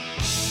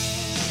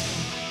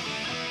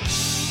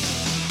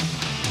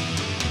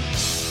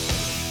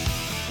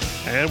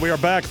And we are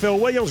back. Phil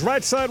Williams,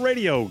 Right Side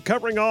Radio,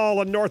 covering all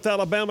of North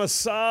Alabama,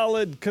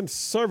 solid,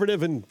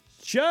 conservative, and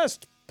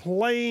just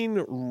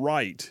plain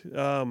right.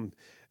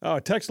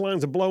 Text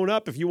lines are blown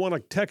up. If you want to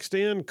text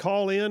in,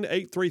 call in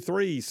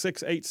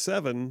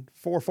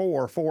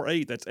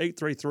 833-687-4448. That's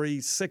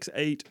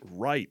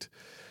 833-68-RIGHT.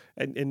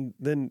 And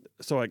then,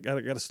 so I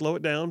got to slow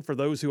it down for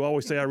those who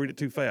always say I read it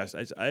too fast.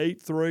 It's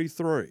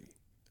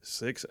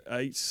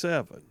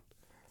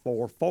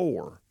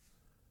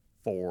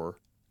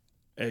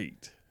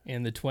 833-687-4448.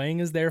 And the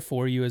twang is there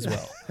for you as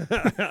well.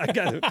 I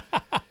got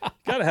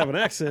to have an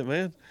accent,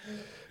 man.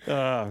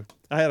 I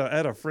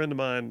had a friend of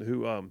mine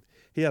who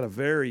he had a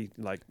very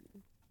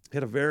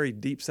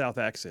deep South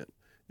accent,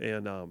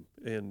 and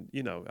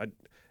you know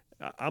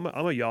I'm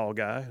a y'all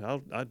guy.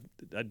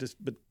 I just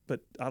but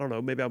I don't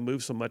know. Maybe I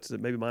move so much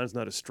that maybe mine's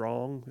not as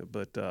strong.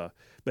 But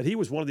he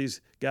was one of these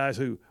guys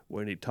who,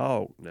 when he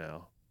talked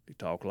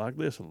like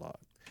this a lot,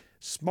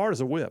 smart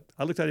as a whip.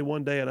 I looked at him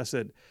one day and I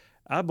said,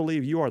 I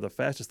believe you are the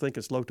fastest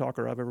thinking slow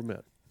talker I've ever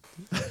met.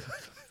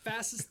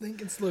 Fastest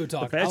thinking slow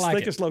talker. Fastest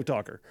thinking slow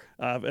talker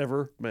I've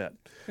ever met.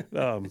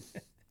 All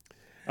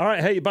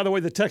right. Hey, by the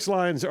way, the text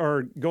lines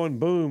are going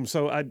boom.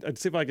 So I'd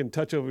see if I can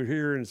touch over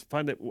here and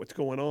find out what's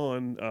going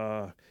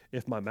on.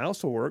 If my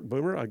mouse will work,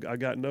 Boomer, I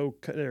got no.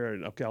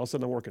 Okay, all of a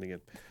sudden I'm working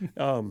again.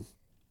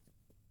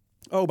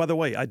 Oh, by the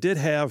way, I did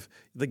have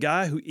the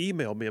guy who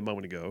emailed me a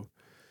moment ago.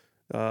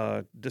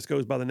 Just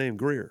goes by the name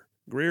Greer.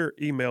 Greer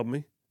emailed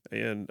me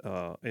and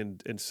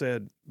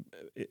said,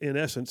 in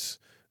essence,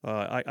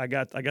 I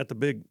got the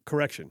big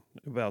correction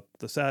about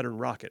the Saturn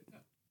rocket.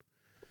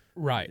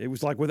 Right. It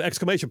was like with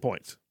exclamation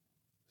points.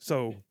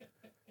 So,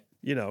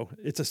 you know,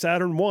 it's a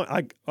Saturn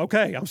 1.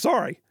 Okay, I'm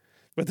sorry.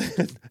 But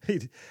then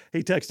he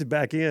texted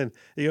back in.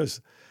 He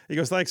goes,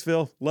 thanks,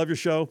 Phil. Love your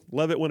show.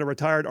 Love it when a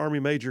retired Army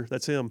major,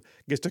 that's him,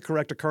 gets to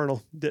correct a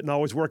colonel. Didn't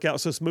always work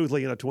out so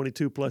smoothly in a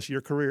 22-plus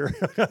year career.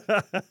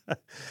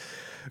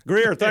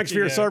 Greer, thanks for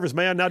your service,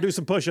 man. Now do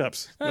some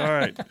push-ups. All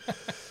right.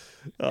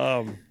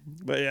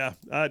 But yeah,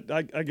 I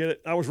get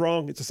it. I was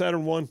wrong. It's a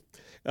Saturn 1.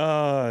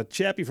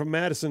 Chappie from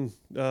Madison,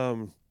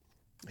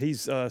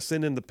 he's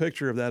sending the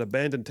picture of that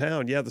abandoned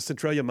town. Yeah, the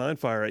Centralia mine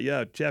fire.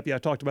 Yeah, Chappie, I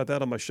talked about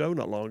that on my show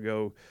not long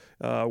ago,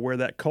 where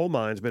that coal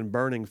mine's been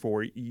burning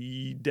for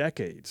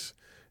decades,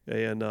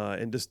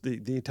 and just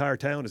the entire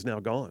town is now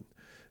gone.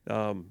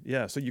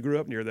 Yeah, so you grew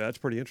up near that. That's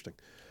pretty interesting.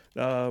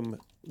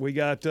 We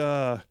got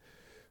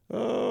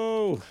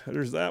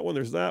there's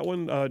that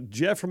one.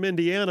 Jeff from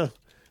Indiana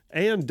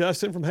and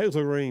Dustin from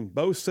Hazel Green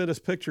both sent us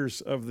pictures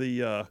of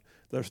the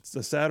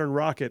Saturn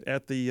rocket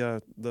at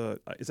the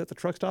is that the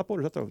truck stop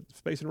or is that the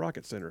Space and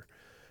Rocket Center?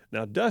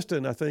 Now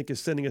Dustin, I think, is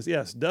sending us.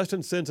 Yes,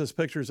 Dustin sends us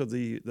pictures of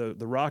the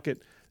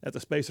rocket at the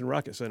Space and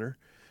Rocket Center,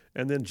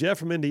 and then Jeff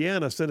from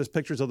Indiana sent us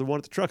pictures of the one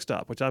at the truck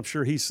stop, which I'm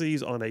sure he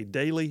sees on a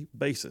daily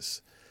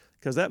basis,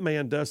 because that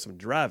man does some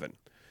driving.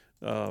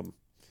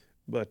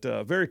 But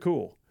very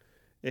cool.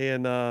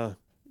 And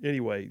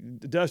anyway,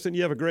 Dustin,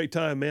 you have a great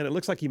time, man. It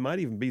looks like he might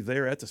even be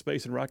there at the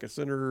Space and Rocket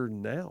Center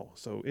now.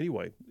 So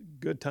anyway,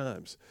 good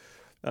times.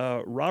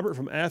 Robert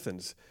from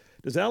Athens.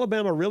 Does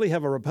Alabama really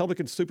have a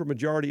Republican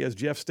supermajority, as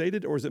Jeff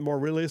stated, or is it more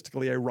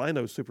realistically a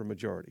rhino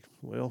supermajority?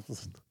 Well,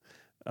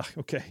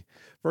 okay.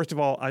 First of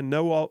all, I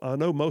know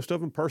most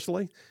of them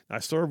personally. I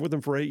served with them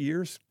for 8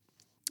 years.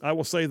 I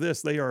will say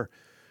this: they are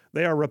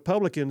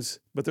Republicans,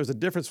 but there's a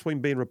difference between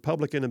being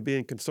Republican and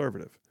being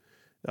conservative.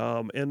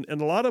 And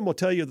a lot of them will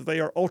tell you that they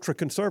are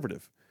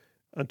ultra-conservative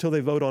until they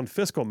vote on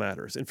fiscal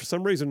matters. And for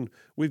some reason,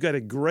 we've got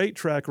a great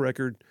track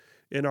record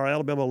in our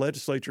Alabama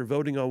legislature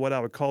voting on what I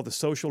would call the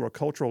social or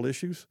cultural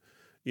issues.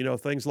 You know,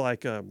 things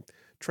like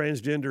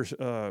transgenders,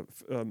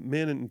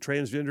 men and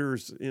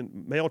transgenders,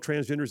 male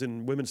transgenders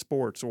in women's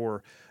sports,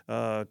 or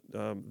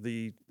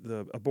the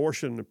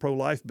abortion and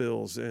pro-life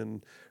bills.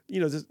 And, you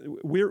know,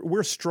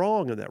 we're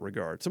strong in that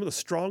regard, some of the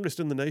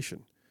strongest in the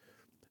nation.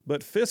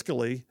 But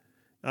fiscally,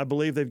 I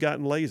believe they've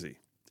gotten lazy.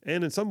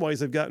 And in some ways,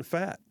 they've gotten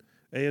fat.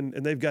 And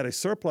they've got a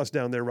surplus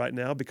down there right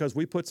now because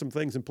we put some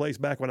things in place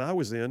back when I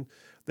was in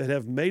that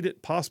have made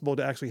it possible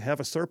to actually have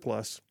a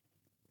surplus.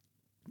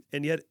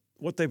 And yet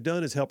what they've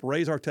done is help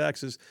raise our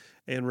taxes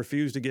and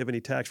refuse to give any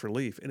tax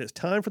relief. And it's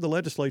time for the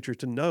legislature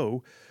to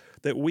know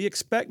that we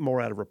expect more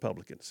out of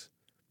Republicans.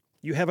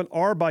 You have an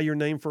R by your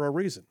name for a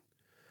reason.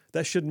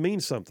 That should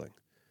mean something.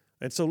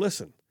 And so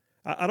listen,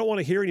 I don't want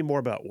to hear any more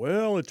about,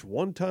 well, it's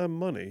one-time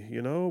money.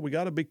 You know, we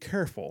got to be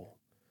careful.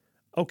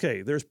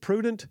 Okay, there's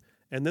prudent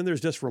and then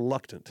there's just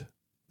reluctant.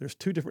 There's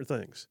two different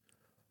things.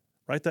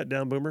 Write that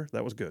down, Boomer.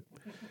 That was good.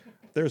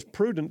 There's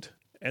prudent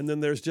and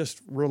then there's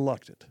just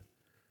reluctant.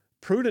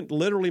 Prudent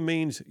literally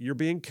means you're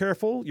being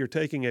careful. You're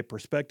taking a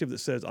perspective that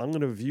says, I'm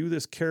going to view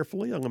this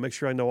carefully. I'm going to make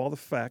sure I know all the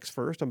facts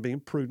first. I'm being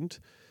prudent.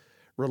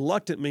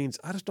 Reluctant means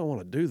I just don't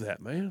want to do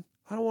that, man.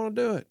 I don't want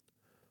to do it.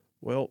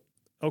 Well,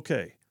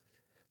 okay.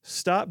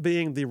 Stop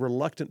being the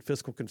reluctant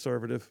fiscal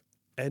conservative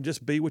and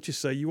just be what you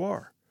say you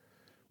are.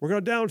 We're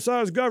going to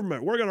downsize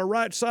government. We're going to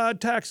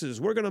right-side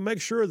taxes. We're going to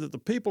make sure that the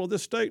people of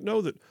this state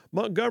know that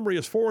Montgomery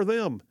is for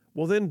them.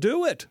 Well, then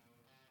do it.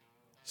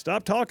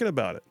 Stop talking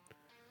about it.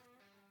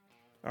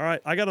 All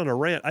right, I got on a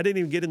rant. I didn't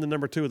even get into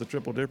number 2 of the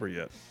Triple Dipper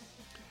yet.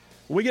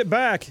 When we get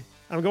back,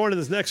 I'm going to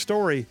this next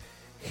story.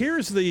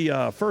 Here's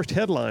the first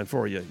headline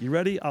for you. You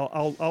ready?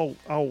 I'll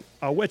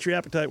whet your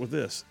appetite with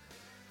this.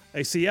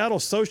 A Seattle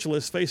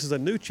socialist faces a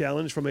new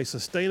challenge from a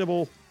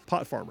sustainable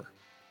pot farmer.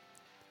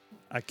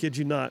 I kid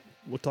you not.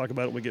 We'll talk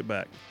about it when we get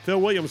back. Phil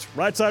Williams,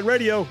 Right Side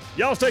Radio.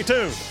 Y'all stay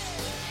tuned.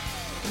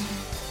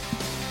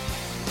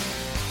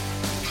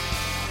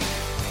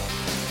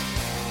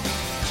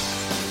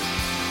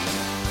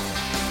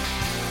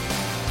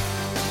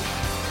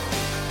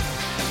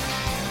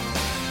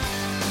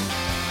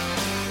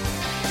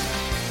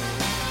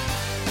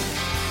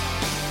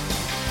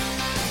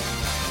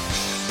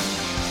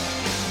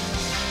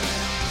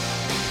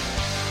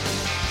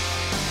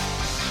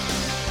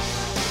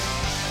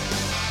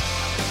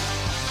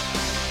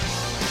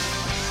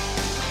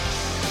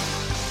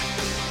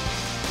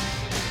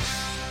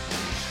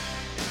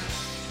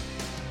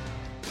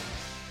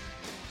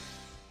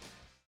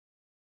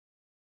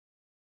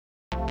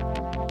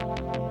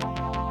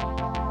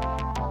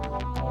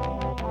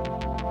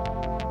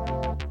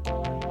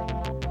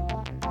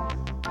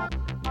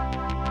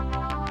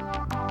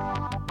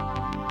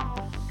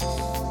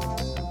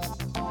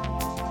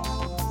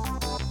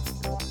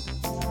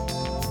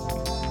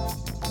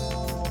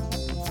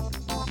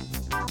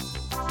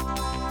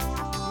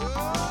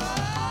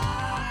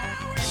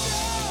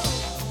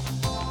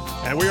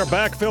 And we are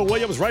back. Phil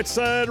Williams, Right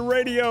Side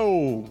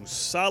Radio.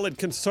 Solid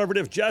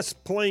conservative,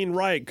 just plain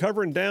right,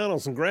 covering down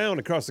on some ground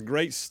across the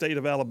great state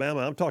of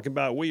Alabama. I'm talking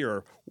about we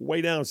are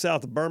way down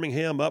south of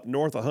Birmingham, up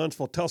north of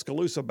Huntsville,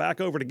 Tuscaloosa,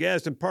 back over to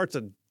Gadsden, parts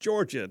of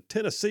Georgia,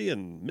 Tennessee,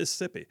 and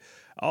Mississippi,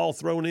 all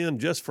thrown in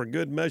just for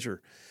good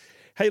measure.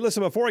 Hey,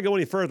 listen, before I go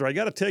any further, I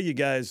got to tell you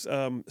guys,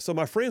 so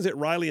my friends at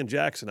Riley and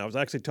Jackson, I was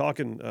actually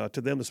talking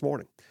to them this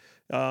morning.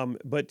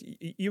 But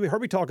you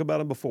heard me talk about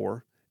them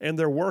before, and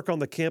their work on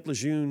the Camp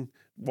Lejeune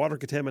water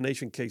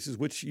contamination cases,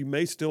 which you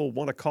may still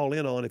want to call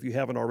in on if you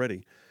haven't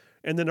already.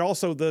 And then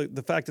also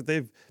the fact that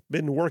they've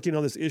been working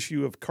on this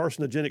issue of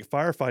carcinogenic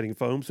firefighting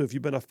foam. So if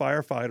you've been a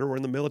firefighter or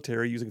in the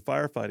military using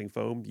firefighting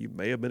foam, you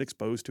may have been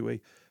exposed to a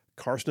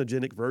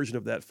carcinogenic version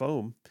of that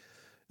foam.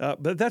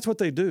 But that's what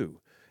they do.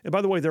 And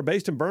by the way, they're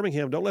based in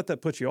Birmingham. Don't let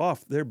that put you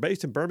off. They're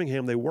based in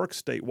Birmingham. They work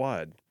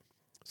statewide.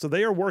 So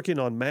they are working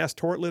on mass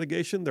tort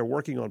litigation. They're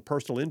working on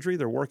personal injury.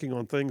 They're working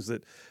on things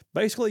that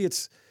basically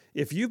it's,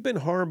 if you've been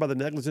harmed by the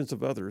negligence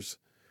of others,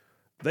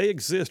 they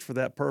exist for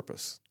that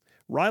purpose.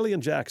 Riley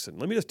and Jackson,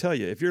 let me just tell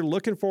you, if you're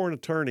looking for an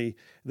attorney,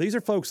 these are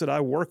folks that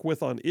I work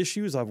with on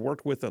issues. I've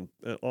worked with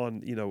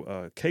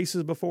on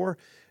cases before,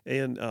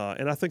 and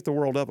I think the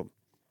world of them.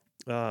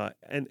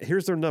 And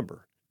here's their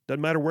number.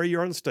 Doesn't matter where you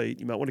are in the state.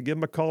 You might want to give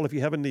them a call if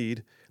you have a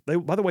need.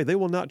 By the way, they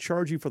will not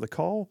charge you for the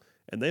call,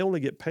 and they only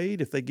get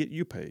paid if they get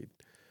you paid.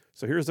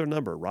 So here's their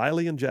number,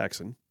 Riley and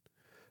Jackson,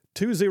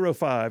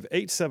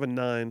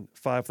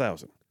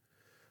 205-879-5000.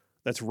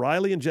 That's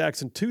Riley and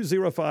Jackson,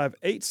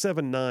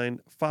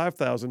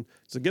 205-879-5000.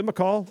 So give them a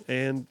call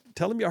and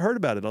tell them you heard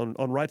about it on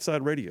Right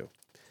Side Radio.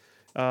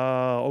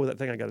 That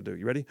thing I got to do.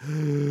 You ready?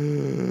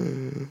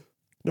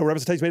 No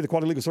representation made of the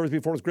quality legal service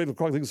before it's graded with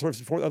quality legal service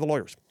before other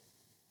lawyers.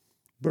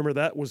 Remember,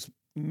 that was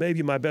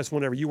maybe my best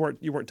one ever. You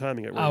weren't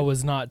timing it, right? I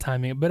was not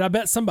timing it, but I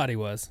bet somebody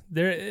was.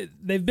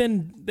 They've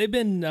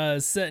been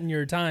setting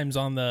your times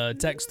on the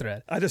text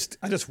thread. I just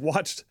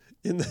watched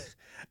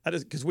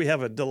because we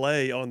have a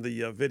delay on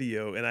the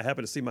video, and I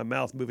happened to see my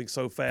mouth moving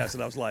so fast,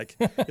 and I was like,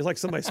 it's like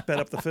somebody sped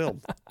up the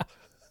film.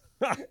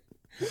 Yeah.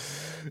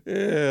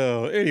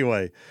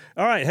 Anyway,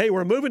 all right. Hey,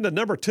 we're moving to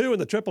number 2 in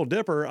the Triple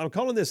Dipper. I'm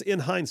calling this In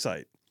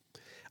Hindsight.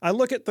 I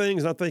look at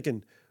things and I'm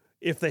thinking,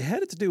 if they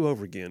had it to do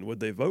over again, would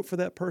they vote for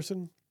that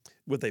person?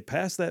 Would they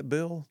pass that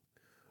bill?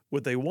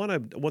 Would they want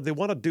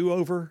to do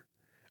over?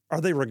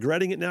 Are they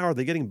regretting it now? Are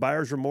they getting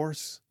buyer's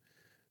remorse?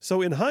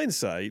 So in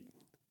hindsight,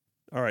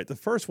 all right, the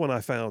first one I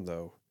found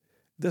though,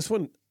 this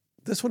one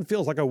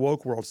feels like a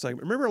woke world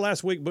segment. Remember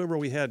last week, Boomer,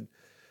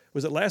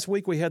 was it last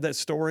week we had that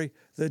story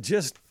that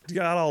just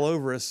got all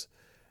over us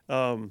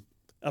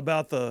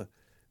about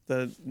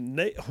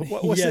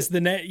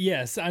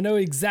yes, I know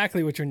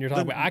exactly which one you're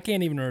talking about. I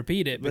can't even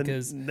repeat it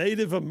because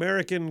Native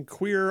American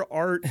queer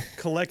art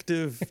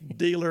collective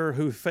dealer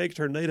who faked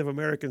her Native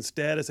American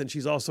status, and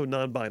she's also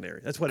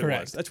non-binary. That's what it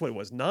was. That's what it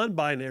was.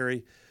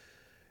 Non-binary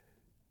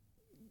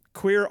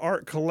queer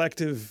art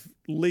collective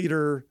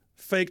leader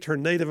faked her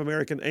Native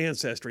American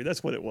ancestry.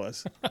 That's what it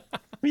was.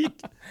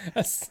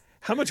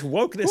 How much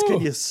wokeness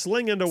can you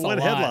sling into one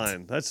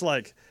headline? That's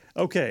like,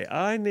 okay,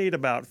 I need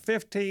about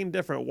 15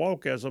 different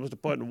wokeisms to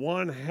put in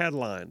one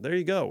headline. There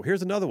you go.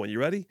 Here's another one. You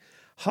ready?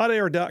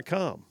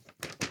 Hotair.com.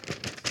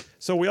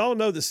 So we all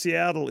know that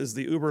Seattle is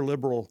the uber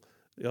liberal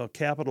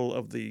capital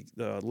of the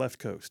left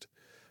coast.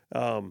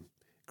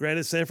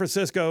 Granted, San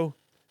Francisco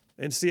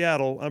and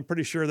Seattle, I'm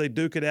pretty sure they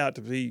duke it out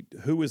to be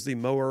who is the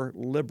more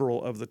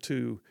liberal of the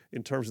two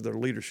in terms of their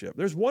leadership.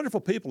 There's wonderful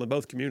people in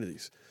both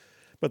communities,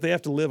 but they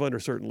have to live under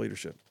certain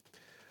leadership.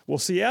 Well,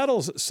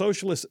 Seattle's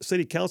socialist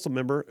city council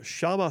member,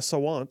 Shama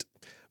Sawant,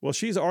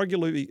 she's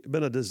arguably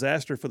been a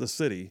disaster for the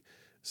city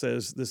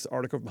says this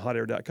article from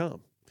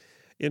hotair.com.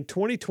 In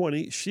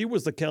 2020, she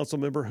was the council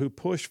member who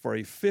pushed for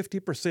a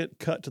 50%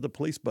 cut to the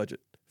police budget.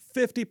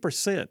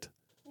 50%.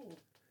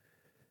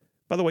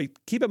 By the way,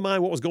 keep in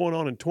mind what was going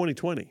on in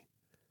 2020.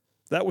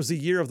 That was the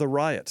year of the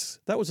riots.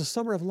 That was the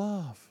summer of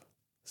love.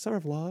 Summer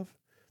of love.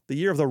 The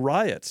year of the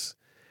riots.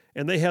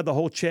 And they had the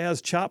whole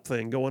Chaz Chop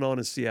thing going on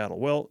in Seattle.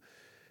 Well,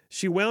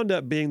 she wound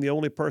up being the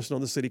only person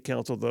on the city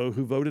council, though,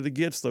 who voted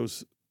against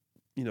those,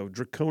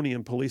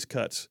 draconian police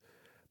cuts.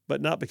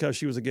 But not because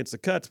she was against the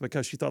cuts,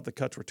 because she thought the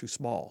cuts were too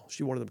small.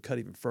 She wanted them cut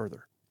even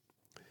further.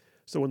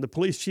 So when the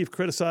police chief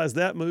criticized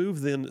that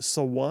move, then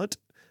Sawant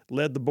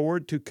led the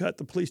board to cut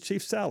the police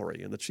chief's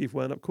salary, and the chief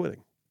wound up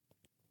quitting.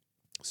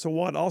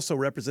 Sawant also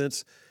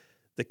represents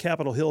the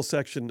Capitol Hill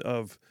section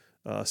of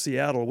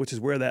Seattle, which is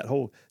where that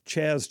whole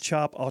Chaz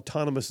Chop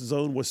autonomous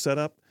zone was set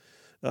up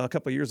a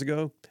couple of years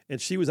ago. And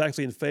she was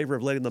actually in favor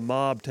of letting the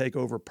mob take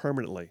over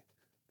permanently.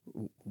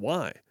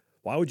 Why?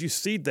 Why would you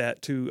cede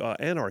that to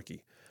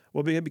anarchy?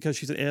 Well, because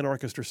she's an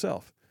anarchist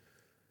herself.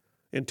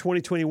 In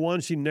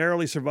 2021, she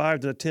narrowly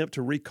survived an attempt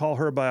to recall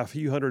her by a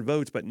few hundred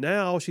votes, but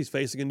now she's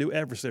facing a new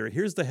adversary.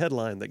 Here's the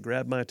headline that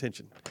grabbed my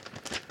attention.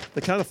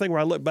 The kind of thing where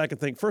I look back and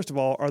think, first of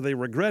all, are they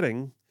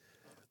regretting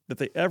that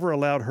they ever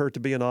allowed her to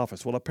be in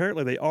office? Well,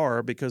 apparently they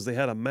are, because they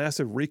had a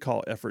massive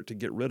recall effort to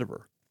get rid of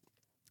her.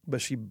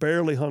 But she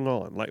barely hung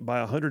on, like by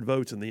 100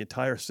 votes in the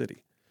entire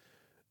city,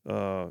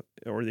 or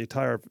the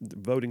entire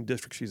voting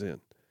district she's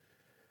in.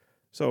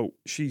 So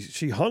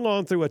she hung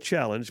on through a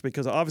challenge,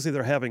 because obviously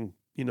they're having,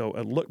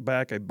 a look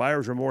back, a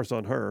buyer's remorse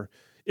on her.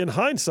 In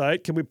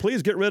hindsight, can we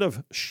please get rid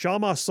of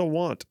Kshama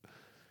Sawant?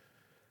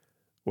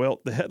 Well,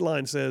 the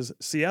headline says,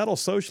 Seattle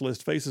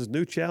socialist faces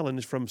new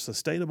challenge from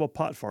sustainable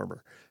pot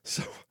farmer.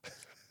 So,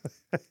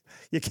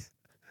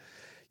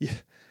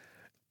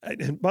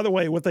 and by the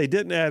way, what they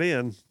didn't add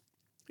in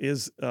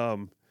is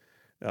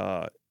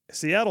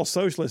Seattle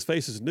socialist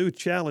faces new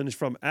challenge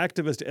from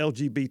activist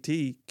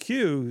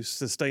LGBTQ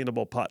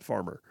sustainable pot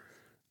farmer.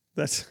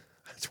 That's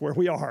where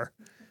we are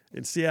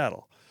in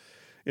Seattle.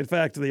 In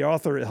fact, the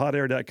author at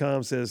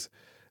hotair.com says,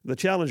 the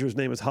challenger's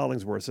name is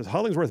Hollingsworth. Says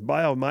Hollingsworth's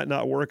bio might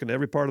not work in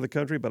every part of the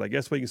country, but I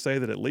guess we can say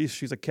that at least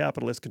she's a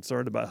capitalist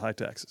concerned about high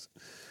taxes.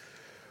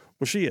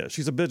 Well, she is.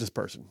 She's a business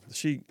person.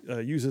 She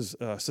uses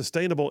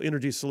sustainable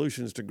energy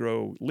solutions to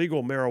grow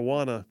legal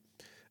marijuana.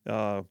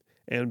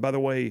 And by the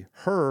way,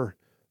 her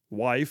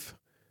wife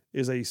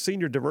is a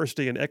senior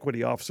diversity and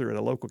equity officer at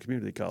a local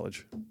community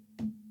college.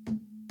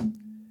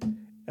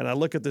 And I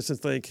look at this and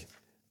think,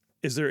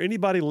 is there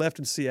anybody left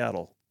in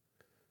Seattle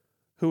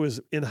who is,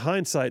 in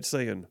hindsight,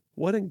 saying,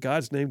 what in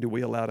God's name do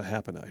we allow to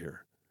happen out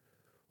here?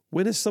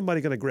 When is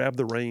somebody going to grab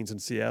the reins in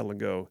Seattle and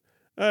go,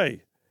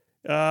 hey,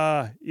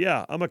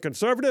 yeah, I'm a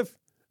conservative,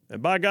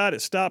 and by God,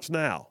 it stops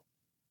now?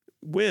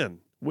 When?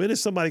 When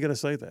is somebody going to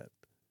say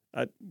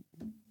that?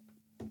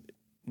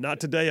 Not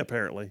today,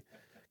 apparently,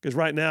 because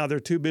right now they're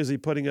too busy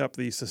putting up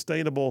the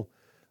sustainable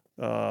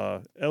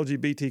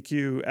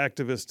LGBTQ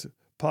activist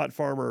pot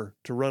farmer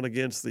to run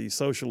against the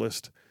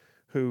socialist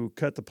who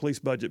cut the police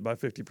budget by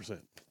 50%.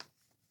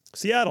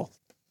 Seattle,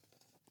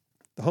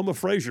 the home of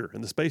Frasier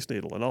and the Space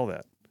Needle and all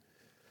that.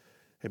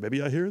 Hey,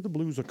 baby, I hear the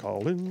blues are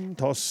calling.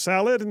 Toss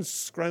salad and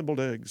scrambled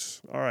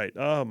eggs. All right.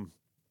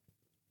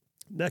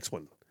 Next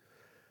one.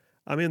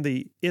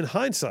 In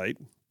hindsight,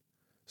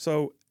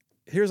 so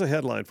here's a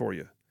headline for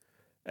you.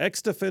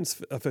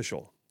 Ex-defense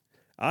official.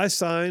 I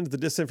signed the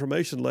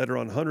disinformation letter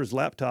on Hunter's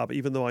laptop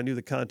even though I knew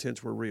the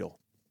contents were real.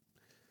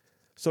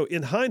 So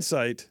in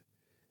hindsight,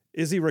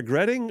 is he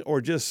regretting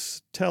or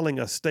just telling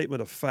a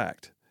statement of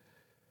fact?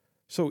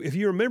 So if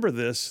you remember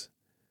this,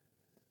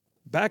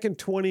 back in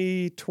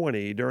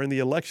 2020, during the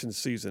election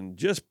season,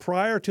 just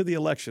prior to the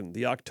election,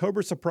 the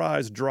October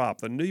surprise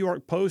drop, the New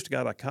York Post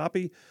got a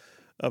copy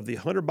of the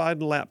Hunter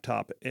Biden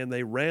laptop, and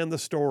they ran the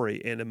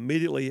story, and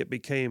immediately it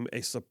became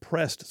a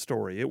suppressed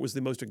story. It was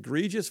the most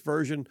egregious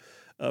version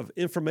of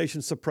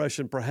information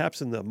suppression,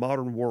 perhaps in the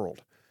modern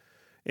world.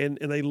 And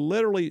they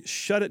literally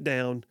shut it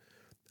down,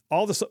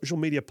 all the social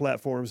media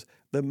platforms,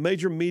 the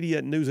major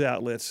media news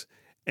outlets,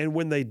 and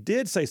when they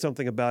did say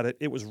something about it,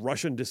 it was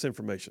Russian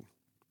disinformation.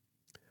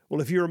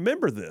 Well, if you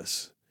remember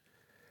this,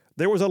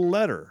 there was a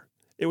letter.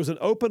 It was an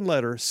open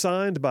letter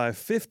signed by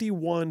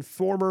 51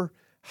 former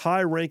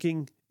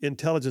high-ranking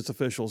intelligence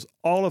officials,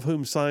 all of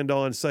whom signed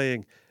on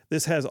saying,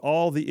 this has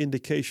all the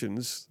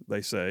indications,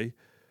 they say,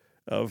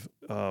 of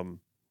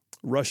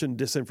Russian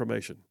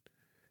disinformation,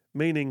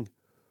 meaning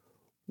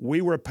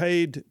we were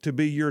paid to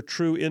be your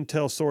true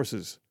intel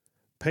sources.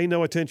 Pay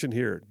no attention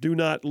here. Do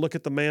not look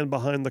at the man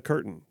behind the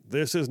curtain.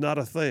 This is not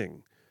a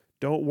thing.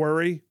 Don't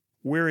worry.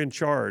 We're in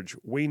charge.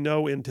 We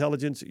know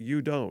intelligence.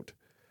 You don't.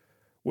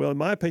 Well, in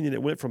my opinion,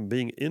 it went from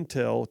being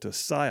intel to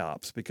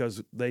psyops,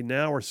 because they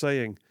now are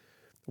saying,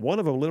 one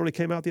of them literally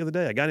came out the other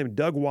day, a guy named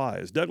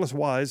Douglas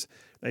Wise,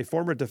 a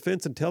former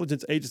Defense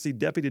Intelligence Agency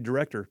deputy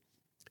director.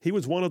 He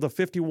was one of the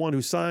 51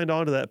 who signed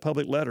on to that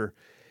public letter.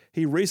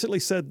 He recently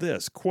said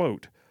this,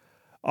 quote,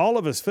 all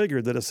of us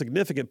figured that a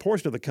significant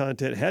portion of the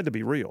content had to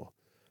be real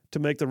to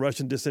make the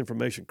Russian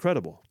disinformation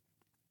credible.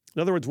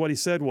 In other words, what he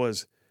said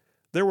was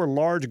there were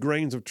large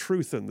grains of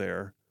truth in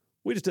there.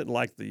 We just didn't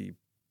like the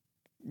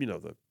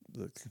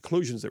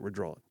conclusions that were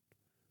drawn.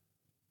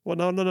 Well,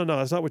 no.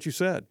 That's not what you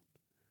said.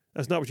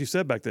 That's not what you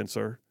said back then,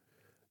 sir.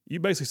 You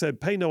basically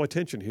said, pay no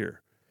attention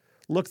here.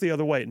 Look the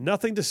other way.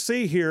 Nothing to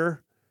see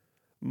here.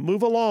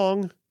 Move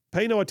along.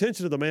 Pay no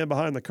attention to the man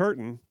behind the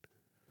curtain.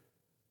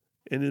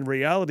 And in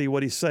reality,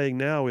 what he's saying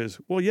now is,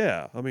 well,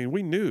 yeah, I mean,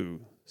 we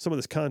knew some of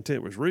this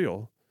content was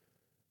real.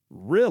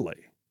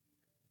 Really?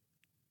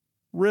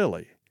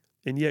 Really?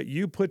 And yet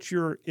you put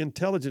your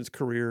intelligence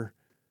career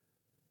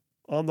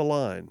on the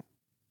line.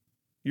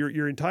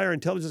 Your entire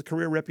intelligence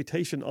career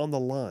reputation on the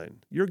line.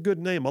 Your good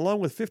name,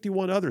 along with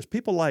 51 others.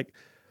 People like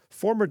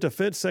former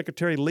Defense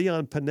Secretary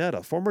Leon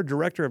Panetta, former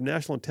Director of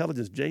National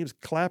Intelligence James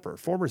Clapper,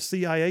 former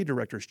CIA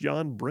directors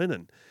John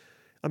Brennan.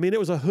 I mean, it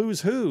was a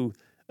who's who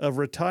of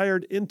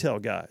retired intel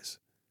guys.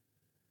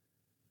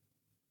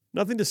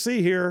 Nothing to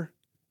see here,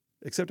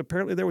 except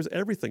apparently there was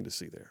everything to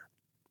see there.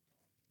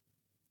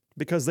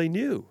 Because they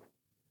knew.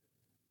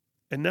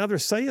 And now they're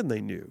saying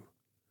they knew.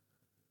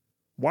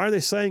 Why are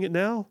they saying it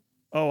now?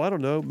 Oh, I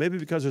don't know. Maybe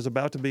because there's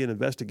about to be an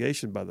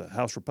investigation by the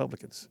House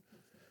Republicans.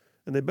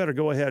 And they better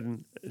go ahead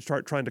and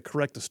start trying to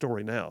correct the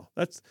story now.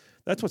 That's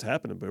what's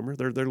happening, Boomer.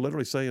 They're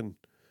literally saying,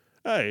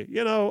 hey,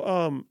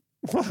 don't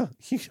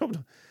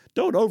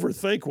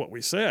overthink what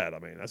we said. I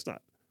mean, it's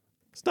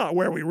not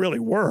where we really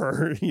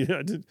were.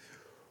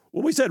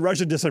 When we said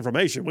Russian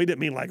disinformation, we didn't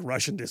mean like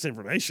Russian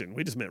disinformation.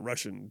 We just meant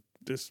Russian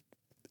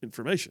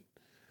disinformation.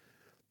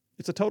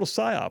 It's a total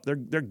psyop.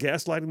 They're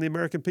gaslighting the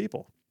American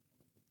people.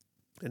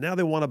 And now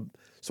they want to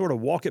sort of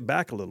walk it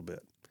back a little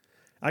bit.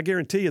 I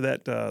guarantee you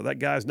that that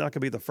guy's not going to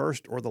be the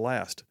first or the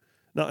last.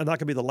 Not going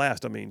to be the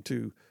last,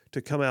 to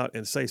come out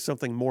and say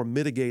something more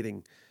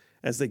mitigating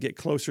as they get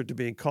closer to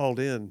being called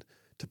in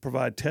to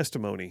provide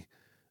testimony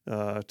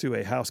to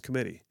a House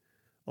committee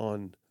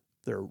on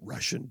their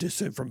Russian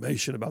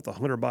disinformation about the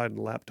Hunter Biden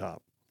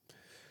laptop.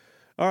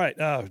 All right,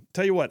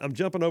 tell you what, I'm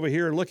jumping over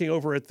here and looking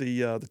over at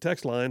the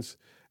text lines.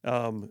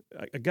 I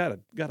got a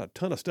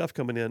ton of stuff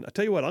coming in. I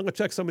tell you what, I'm going to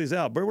check some of these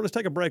out. But let's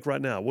take a break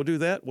right now. We'll do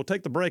that. We'll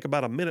take the break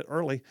about a minute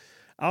early.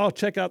 I'll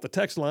check out the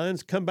text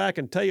lines, come back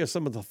and tell you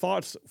some of the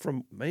thoughts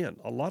from,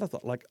 a lot of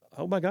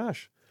oh my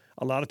gosh,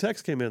 a lot of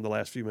texts came in the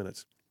last few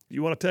minutes.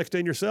 You want to text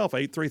in yourself,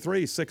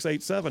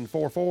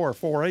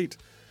 833-687-4448.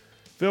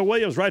 Phil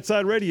Williams, Right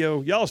Side Radio.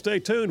 Y'all stay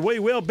tuned. We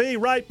will be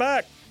right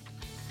back.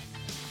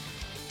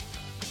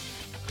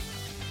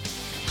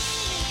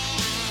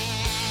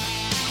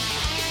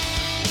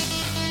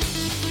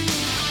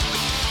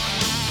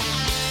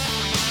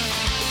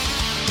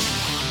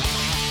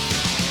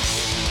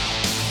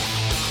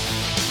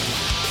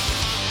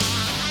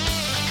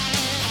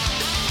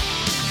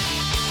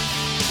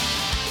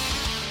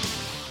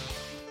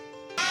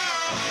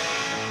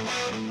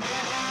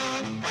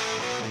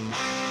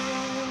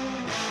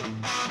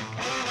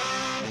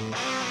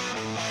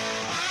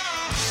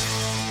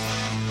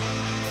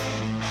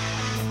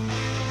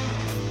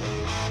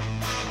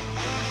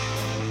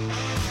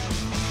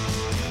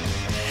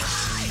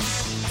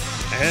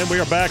 And we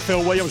are back.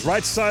 Phil Williams,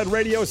 Right Side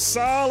Radio,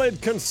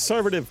 solid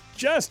conservative,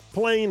 just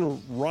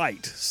plain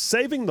right,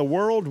 saving the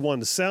world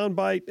one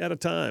soundbite at a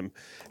time.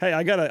 Hey,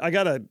 I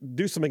gotta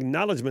do some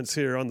acknowledgments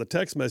here on the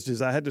text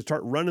messages. I had to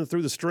start running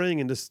through the string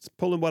and just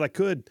pulling what I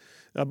could.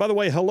 By the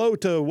way, hello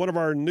to one of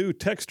our new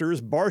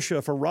texters,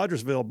 Barsha from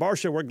Rogersville.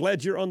 Barsha, we're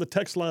glad you're on the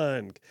text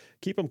line.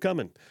 Keep them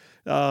coming.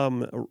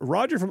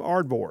 Roger from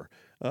Ardmore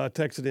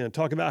texted in,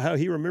 talking about how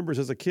he remembers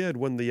as a kid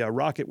when the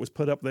rocket was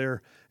put up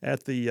there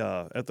at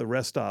the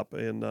rest stop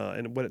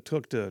and what it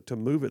took to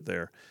move it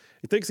there.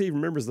 He thinks he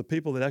remembers the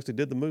people that actually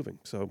did the moving.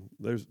 So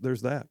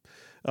there's that.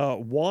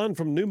 Juan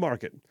from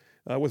Newmarket,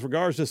 with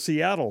regards to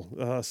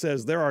Seattle,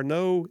 says there are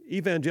no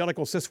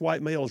evangelical cis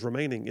white males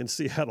remaining in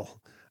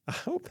Seattle. I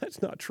hope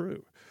that's not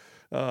true.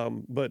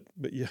 But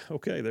yeah,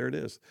 okay, there it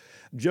is.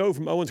 Joe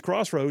from Owens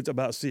Crossroads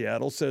about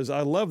Seattle says,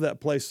 I love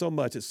that place so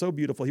much. It's so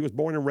beautiful. He was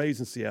born and raised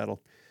in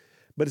Seattle,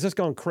 but it's just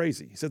gone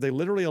crazy. He said they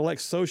literally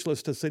elect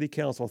socialists to city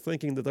council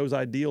thinking that those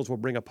ideals will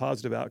bring a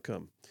positive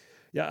outcome.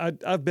 Yeah,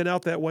 I've been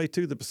out that way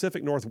too. The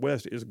Pacific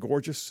Northwest is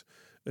gorgeous.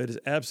 It is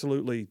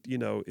absolutely,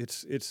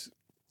 it's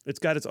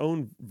got its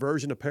own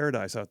version of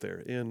paradise out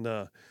there.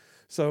 And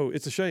so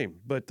it's a shame,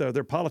 but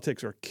their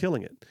politics are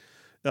killing it.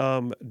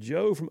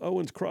 Joe from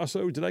Owens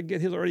Crossroads, did I get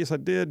his already? Yes, I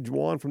did.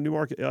 Juan from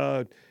Newmarket,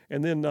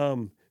 and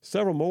then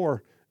several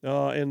more.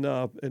 And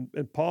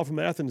Paul from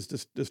Athens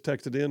just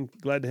texted in.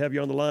 Glad to have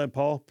you on the line,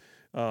 Paul.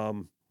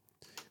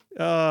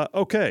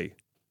 Okay.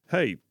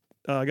 Hey,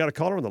 I got a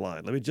caller on the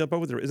line. Let me jump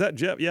over there. Is that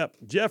Jeff? Yep.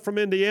 Jeff from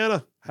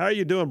Indiana. How are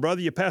you doing, brother?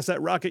 You passed that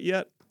rocket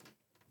yet?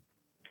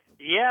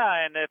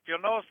 Yeah, and if you'll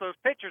notice those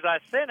pictures I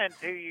sent in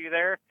to you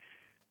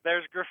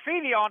there's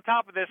graffiti on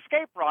top of the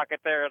escape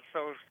rocket there.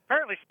 So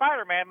apparently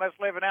Spider-Man must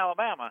live in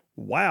Alabama.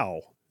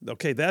 Wow.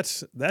 Okay,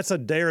 that's a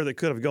dare that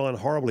could have gone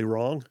horribly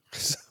wrong.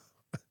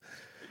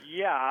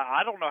 Yeah,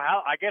 I don't know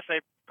how. I guess they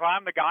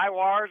climbed the guy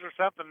wires or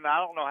something.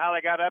 I don't know how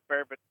they got up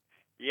there, but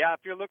Yeah,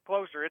 if you look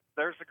closer,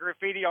 there's the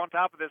graffiti on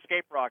top of the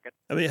escape rocket.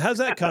 I mean, how's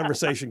that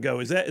conversation go?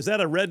 Is that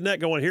a redneck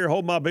going, here,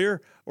 hold my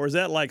beer? Or is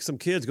that like some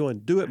kids going,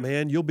 do it,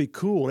 man, you'll be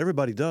cool.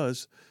 Everybody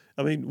does.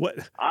 I mean, what?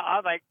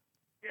 I think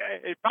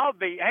it'd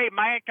probably be, hey,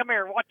 man, come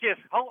here, watch this.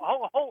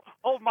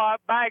 Hold my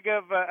bag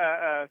of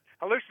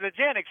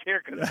hallucinogenics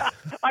here, because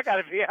I got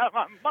to be out of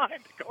my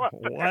mind to go up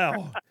there.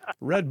 Wow.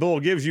 Red Bull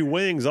gives you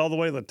wings all the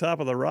way to the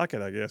top of the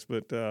rocket, I guess.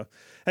 But,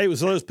 hey,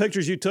 so those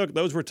pictures you took,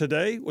 those were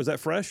today? Was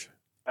that fresh?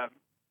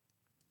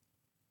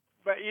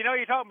 But, you're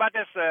talking about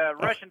this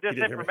Russian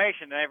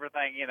disinformation and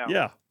everything,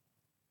 Yeah.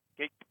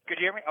 Could you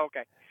hear me?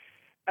 Okay.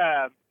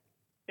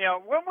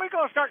 When we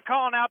going to start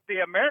calling out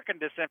the American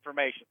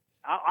disinformation?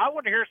 I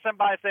want to hear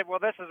somebody say, well,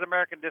 this is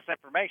American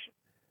disinformation,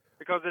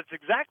 because it's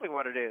exactly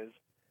what it is.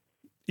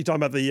 You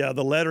talking about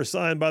the letter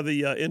signed by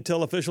the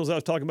Intel officials I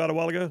was talking about a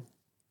while ago?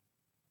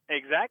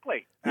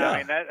 Exactly. Yeah. I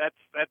mean,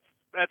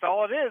 that's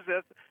all it is.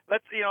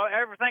 Let's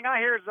everything I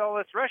hear is all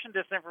this Russian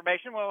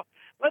disinformation. Well,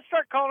 let's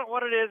start calling it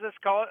what it is. Let's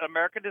call it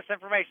American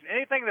disinformation.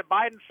 Anything that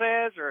Biden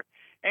says or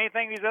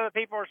anything these other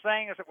people are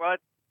saying is, well,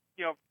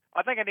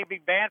 I think I need to be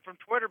banned from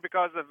Twitter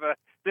because of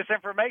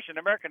disinformation,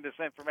 American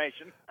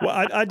disinformation.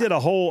 Well, I did a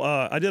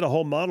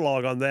whole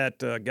monologue on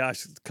that, a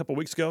couple of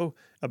weeks ago,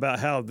 about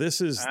how this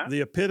is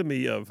the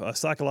epitome of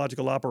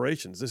psychological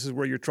operations. This is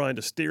where you're trying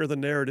to steer the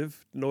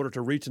narrative in order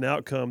to reach an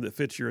outcome that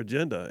fits your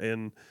agenda,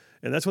 and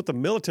that's what the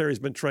military's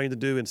been trained to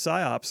do in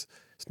PSYOPs.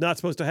 It's not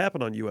supposed to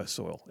happen on U.S.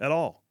 soil at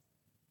all.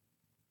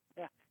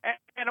 Yeah,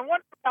 and I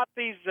wonder about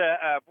these.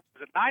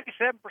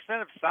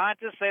 97% of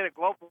scientists say that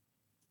global.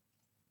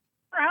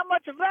 How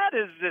much of that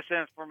is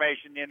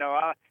disinformation?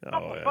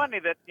 It's funny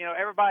that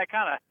everybody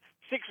kind of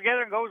sticks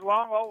together and goes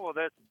along. Oh, well,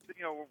 that's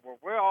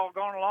we're all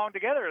going along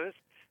together.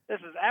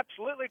 This is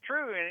absolutely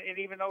true, and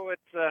even though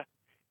it's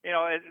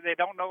they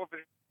don't know if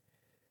it's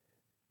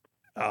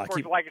of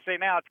course, like I say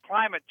now, it's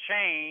climate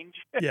change.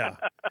 Yeah,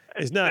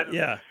 it's not.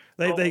 Yeah,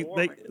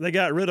 they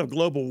got rid of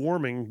global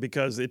warming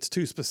because it's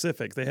too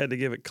specific. They had to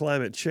give it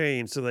climate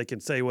change so they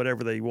can say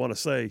whatever they want to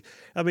say.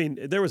 I mean,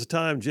 there was a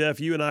time, Jeff,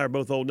 you and I are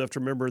both old enough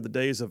to remember the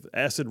days of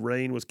acid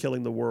rain was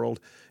killing the world,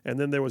 and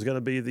then there was going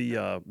to be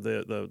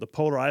the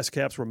polar ice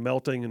caps were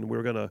melting, and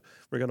we're gonna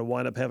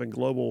wind up having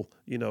global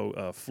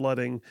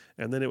flooding,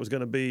 and then it was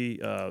going to be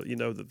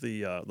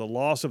the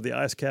loss of the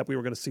ice cap. We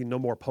were going to see no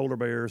more polar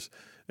bears.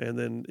 And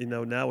then,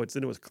 now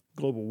it was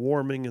global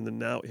warming. And then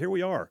now here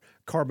we are.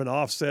 Carbon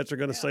offsets are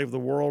going to save the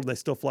world. They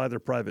still fly their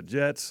private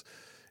jets.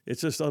 It's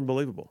just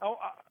unbelievable. Oh,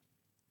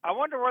 I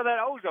wonder where that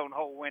ozone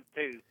hole went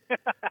to.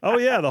 Oh,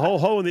 yeah, the whole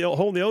hole in the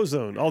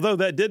ozone. Although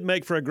that did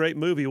make for a great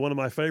movie, one of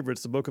my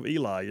favorites, The Book of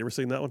Eli. You ever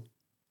seen that one?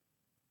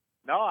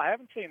 No, I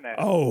haven't seen that.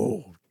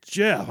 Oh,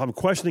 Jeff, I'm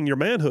questioning your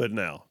manhood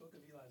now.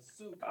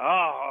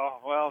 Oh,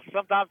 well,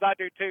 sometimes I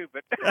do too,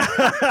 but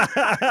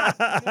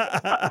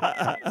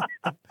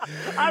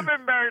I've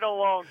been married a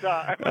long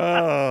time.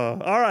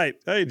 All right.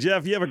 Hey,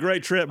 Jeff, you have a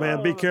great trip,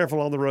 man. Be careful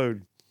on the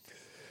road.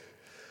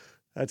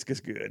 That's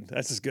just good.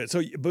 That's just good.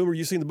 So, Boomer,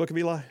 you seen The Book of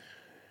Eli?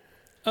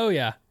 Oh,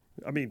 yeah.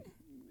 I mean,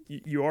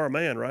 you are a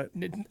man, right?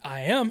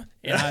 I am,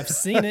 and I've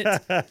seen it.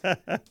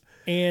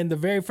 And the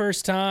very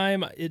first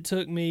time, it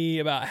took me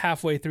about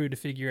halfway through to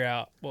figure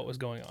out what was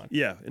going on.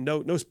 Yeah, and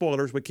no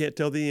spoilers. We can't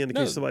tell the end in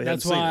case somebody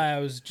hasn't seen it. That's why I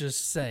was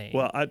just saying.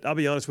 Well, I'll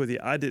be honest with you.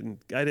 I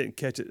didn't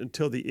catch it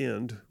until the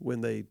end when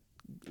they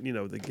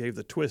gave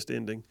the twist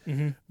ending.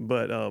 Mm-hmm.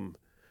 But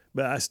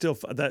I still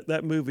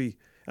that movie.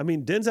 I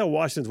mean, Denzel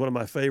Washington's one of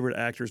my favorite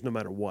actors, no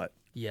matter what.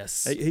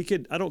 Yes, he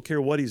could. I don't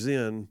care what he's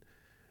in.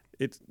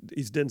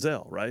 He's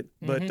Denzel, right?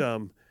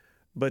 Mm-hmm.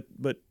 But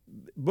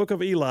Book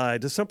of Eli,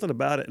 there's something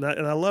about it, and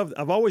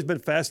I've always been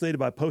fascinated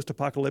by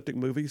post-apocalyptic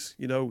movies.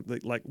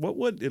 Like what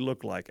would it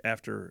look like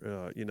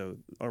after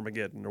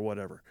Armageddon or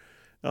whatever.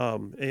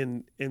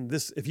 And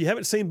this, if you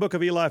haven't seen Book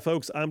of Eli,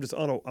 folks, I'm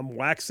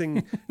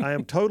waxing. I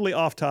am totally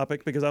off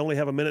topic because I only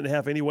have a minute and a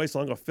half anyway,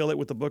 so I'm going to fill it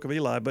with the Book of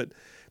Eli. But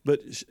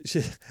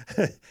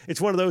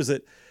it's one of those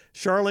that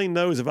Charlene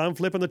knows if I'm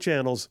flipping the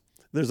channels,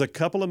 there's a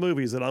couple of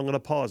movies that I'm going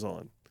to pause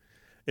on.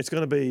 It's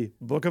going to be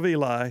Book of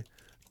Eli,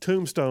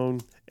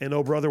 Tombstone, and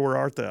Oh Brother, Where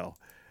Art Thou?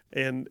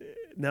 And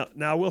now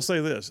I will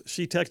say this.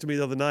 She texted me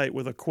the other night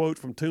with a quote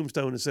from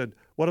Tombstone and said,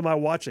 "What am I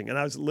watching?" And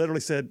I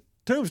literally said,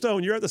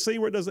 "Tombstone, you're at the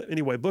scene where it does it."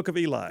 Anyway, Book of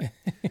Eli,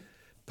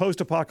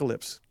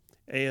 post-apocalypse.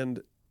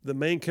 And the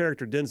main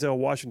character, Denzel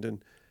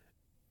Washington,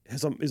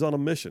 is on a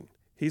mission.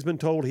 He's been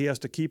told he has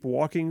to keep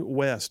walking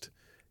west,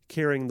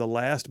 carrying the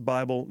last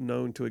Bible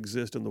known to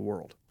exist in the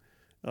world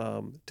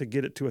to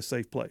get it to a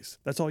safe place.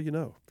 That's all you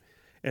know.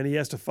 And he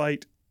has to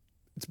fight.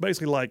 It's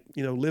basically like,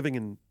 living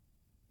in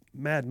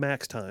Mad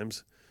Max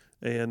times,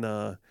 and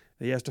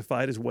he has to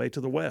fight his way to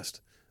the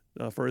west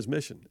for his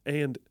mission.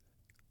 And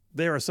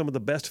there are some of the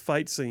best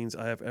fight scenes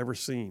I have ever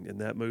seen in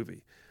that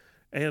movie.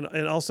 And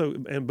also,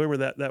 Boomer,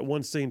 that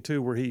one scene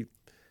too where he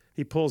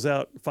pulls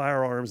out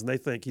firearms and they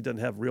think he doesn't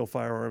have real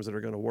firearms that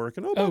are going to work.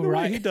 And by the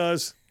way, he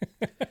does.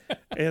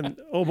 And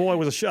oh boy,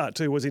 was a shot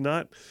too, was he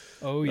not?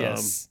 Oh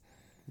yes.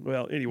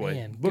 Anyway,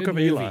 Man, Book of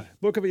movie. Eli.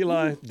 Book of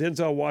Eli,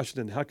 Denzel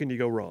Washington. How can you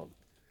go wrong?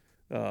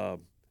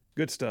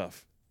 Good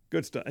stuff.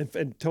 Good stuff.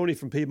 And Tony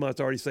from Piedmont's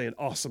already saying,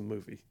 awesome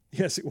movie.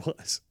 Yes, it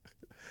was.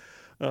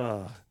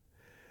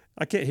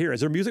 I can't hear.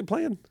 Is there music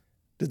playing?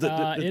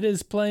 It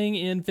is playing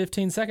in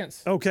 15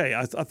 seconds. Okay.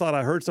 I thought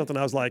I heard something.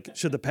 I was like,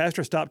 should the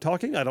pastor stop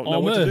talking? I don't know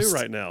what to do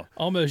right now.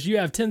 Almost. You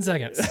have 10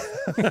 seconds.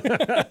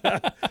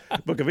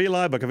 Book of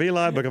Eli, Book of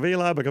Eli, Book of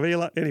Eli, Book of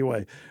Eli.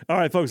 Anyway. All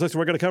right, folks, listen,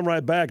 we're going to come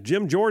right back.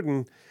 Jim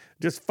Jordan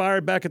just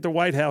fired back at the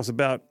White House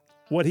about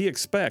what he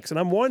expects. And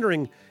I'm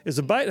wondering, is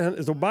the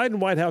Biden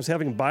White House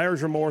having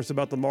buyer's remorse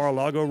about the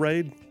Mar-a-Lago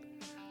raid?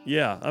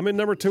 Yeah, I'm in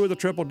number 2 of the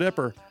Triple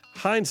Dipper,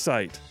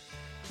 hindsight.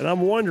 And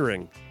I'm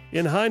wondering,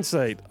 in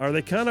hindsight, are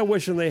they kind of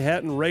wishing they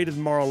hadn't raided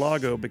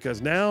Mar-a-Lago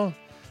because now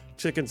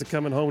chickens are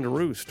coming home to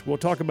roost? We'll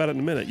talk about it in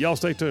a minute. Y'all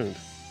stay tuned.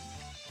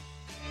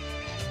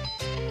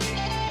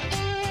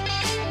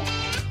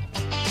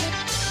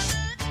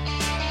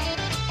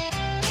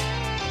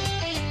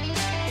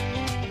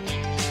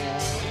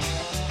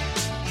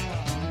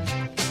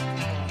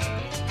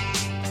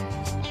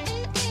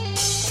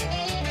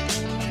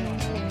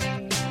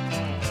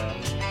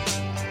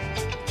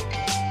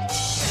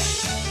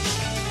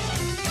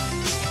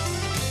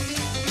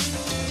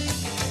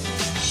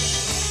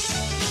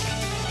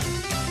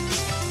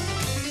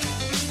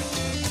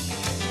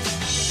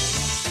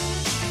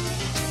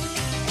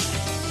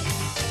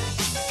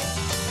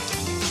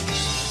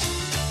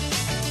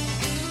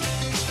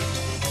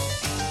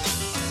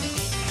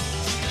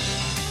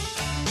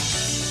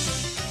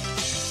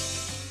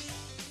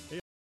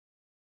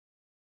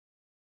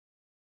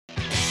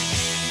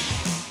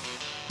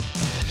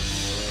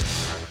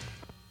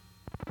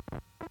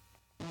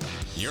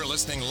 You're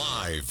listening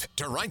live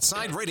to Right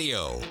Side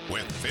Radio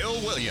with Phil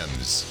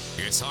Williams.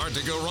 It's hard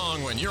to go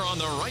wrong when you're on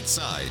the right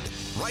side.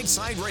 Right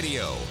Side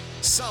Radio.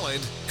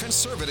 Solid,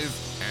 conservative,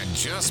 and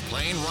just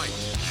plain right.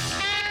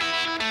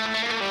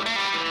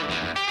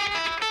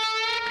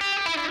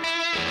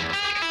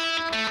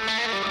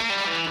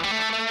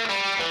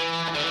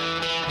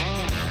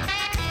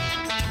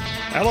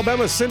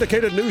 Alabama's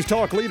syndicated news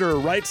talk leader,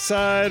 Right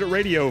Side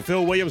Radio.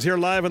 Phil Williams here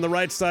live in the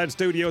Right Side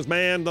studios.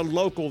 Man, the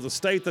local, the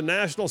state, the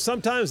national,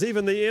 sometimes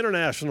even the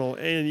international.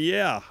 And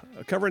yeah,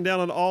 covering down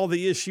on all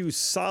the issues,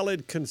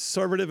 solid,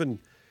 conservative, and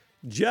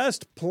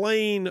just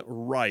plain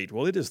right.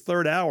 Well, it is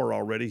third hour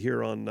already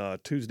here on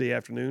Tuesday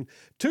afternoon.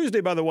 Tuesday,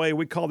 by the way,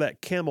 we call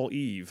that Camel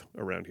Eve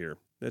around here.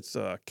 It's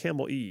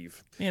Camel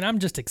Eve. Man, I'm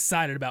just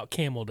excited about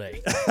Camel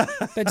Day.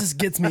 That just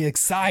gets me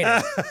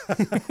excited.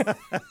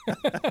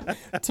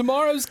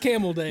 Tomorrow's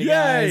Camel Day,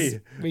 guys.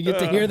 We get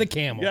to hear the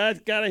camel.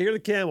 Got to hear the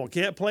camel.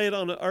 Can't play it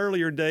on the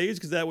earlier days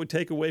because that would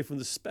take away from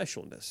the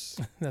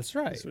specialness. That's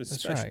right.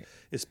 That's right.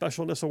 Is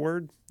specialness a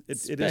word?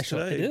 It is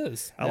today. It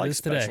is. I like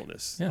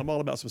specialness. Yeah. I'm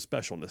all about some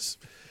specialness.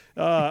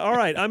 All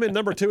right. I'm in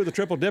number 2 of the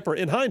Triple Dipper.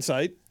 In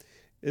hindsight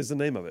is the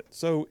name of it.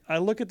 So I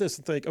look at this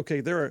and think,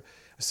 okay, there are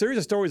a series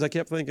of stories I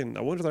kept thinking,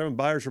 I wonder if they're having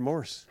buyer's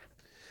remorse.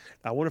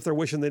 I wonder if they're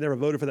wishing they never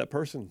voted for that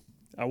person.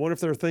 I wonder if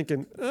they're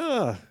thinking,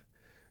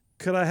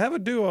 could I have a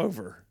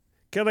do-over?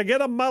 Can I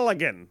get a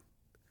mulligan?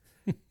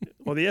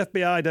 Well, the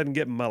FBI doesn't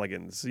get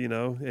mulligans, you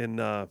know, and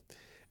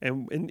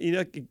you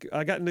know,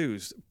 I got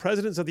news.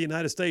 Presidents of the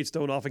United States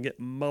don't often get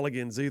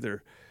mulligans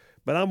either.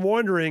 But I'm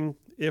wondering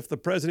if the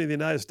president of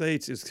the United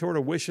States is sort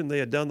of wishing they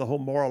had done the whole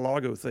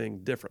Mar-a-Lago thing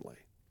differently.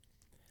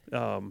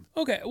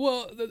 Okay,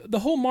 well, the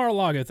whole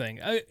Mar-a-Lago thing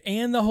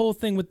and the whole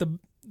thing with the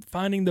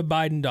finding the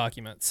Biden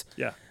documents.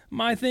 Yeah.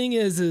 My thing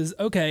is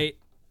okay,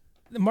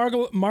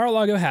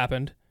 Mar-a-Lago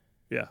happened.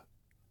 Yeah,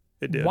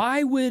 it did.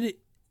 Why would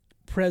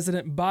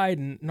President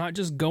Biden not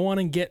just go on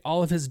and get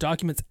all of his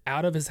documents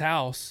out of his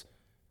house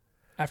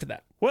after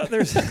that? Well,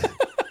 there's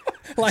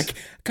like,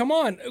 come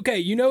on. Okay,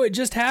 you know it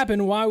just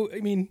happened. Why?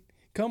 I mean,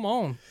 come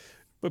on.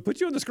 But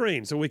put you on the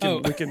screen so we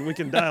can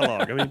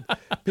dialogue. I mean,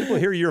 people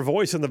hear your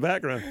voice in the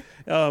background.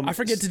 I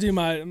forget to do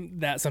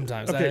that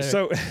sometimes. Okay,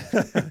 so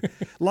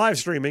live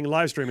streaming.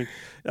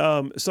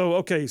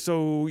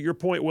 So your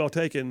point well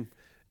taken.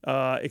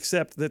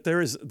 Except that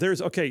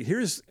there's okay.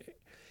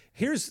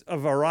 Here's a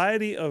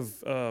variety of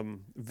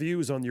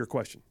views on your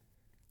question.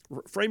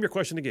 Frame your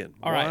question again.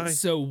 All right.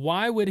 So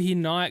why would he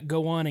not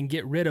go on and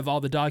get rid of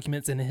all the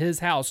documents in his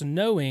house,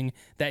 knowing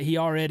that he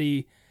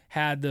already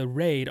had the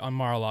raid on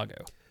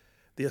Mar-a-Lago?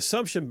 The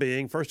assumption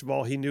being, first of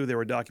all, he knew there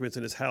were documents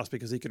in his house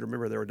because he could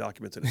remember there were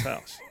documents in his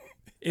house.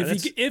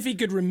 if he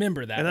could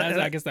remember that,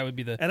 I guess that would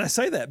be the. And I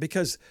say that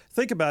because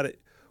think about it: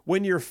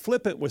 when you're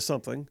flippant with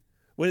something,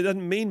 when it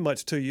doesn't mean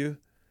much to you,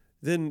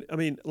 then I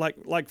mean,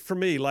 like for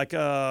me, I'm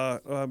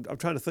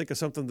trying to think of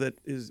something that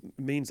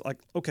means like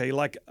okay,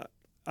 like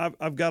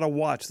I've got a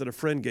watch that a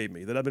friend gave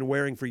me that I've been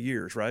wearing for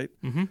years, right?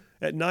 Mm-hmm.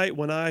 At night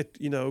when I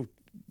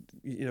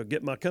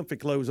get my comfy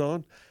clothes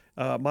on.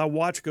 My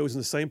watch goes in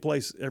the same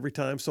place every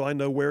time, so I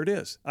know where it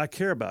is. I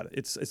care about it.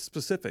 It's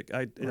specific.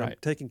 I'm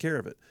taking care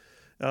of it.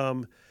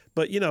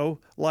 But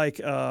like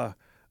a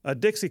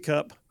Dixie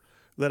cup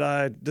that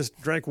I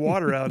just drank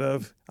water out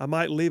of, I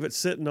might leave it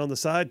sitting on the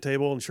side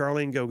table, and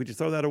Charlene go, "Could you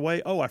throw that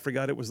away?" Oh, I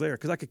forgot it was there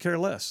because I could care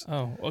less.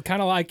 Oh, well,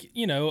 kind of like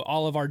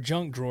all of our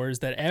junk drawers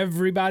that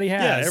everybody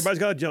has. Yeah, everybody's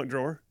got a junk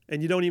drawer.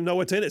 and you don't even know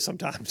what's in it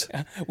sometimes.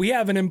 We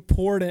have an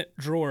important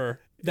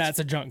drawer that's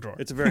a junk drawer.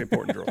 It's a very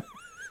important drawer.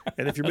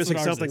 And if you're That's missing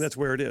what ours something, is. that's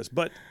where it is.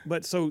 But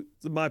so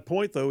my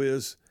point, though,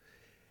 is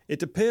it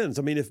depends.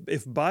 I mean,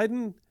 if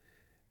Biden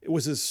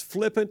was as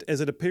flippant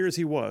as it appears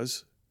he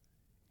was,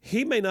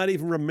 he may not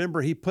even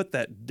remember he put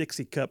that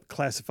Dixie Cup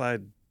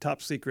classified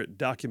top secret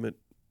document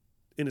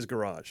in his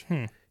garage.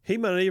 He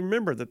may not even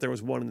remember that there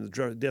was one in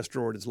the desk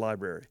drawer at his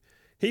library.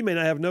 He may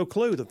not have no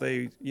clue that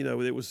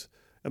it was,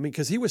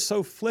 because he was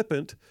so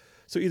flippant.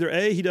 So either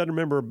A, he doesn't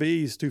remember, or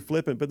B, he's too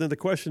flippant. But then the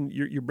question,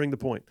 you bring the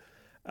point.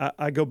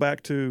 I go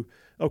back to,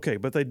 okay,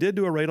 but they did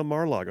do a raid on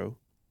Mar-a-Lago,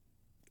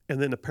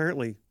 and then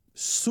apparently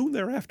soon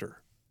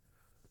thereafter,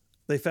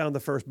 they found the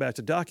first batch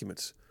of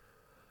documents,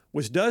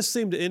 which does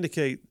seem to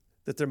indicate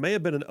that there may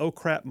have been an oh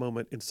crap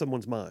moment in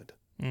someone's mind.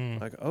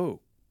 Like,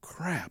 oh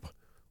crap,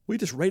 we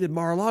just raided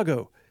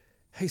Mar-a-Lago.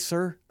 Hey,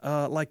 sir,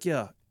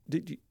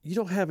 you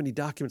don't have any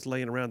documents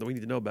laying around that we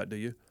need to know about, do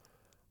you?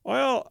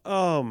 Well,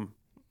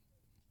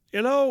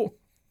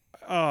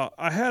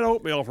 I had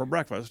oatmeal for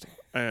breakfast,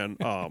 and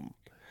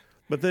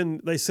but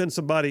then they send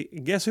somebody.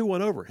 Guess who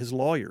went over? His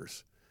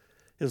lawyers.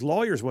 His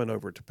lawyers went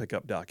over to pick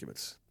up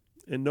documents,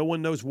 and no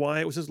one knows why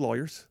it was his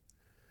lawyers.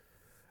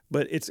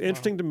 But it's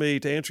interesting to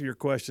me, to answer your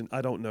question.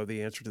 I don't know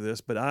the answer to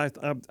this, but I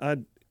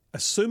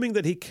assuming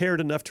that he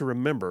cared enough to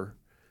remember,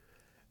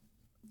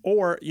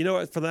 or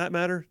for that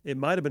matter, it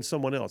might have been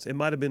someone else. It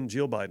might have been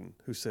Jill Biden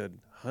who said,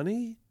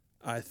 "Honey,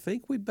 I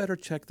think we better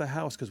check the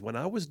house because when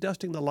I was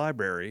dusting the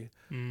library,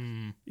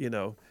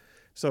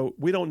 so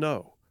we don't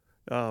know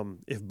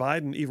if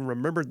Biden even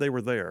remembered they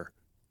were there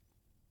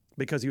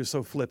because he was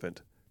so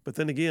flippant. But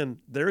then again,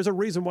 there is a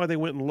reason why they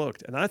went and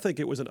looked, and I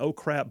think it was an oh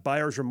crap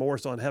buyer's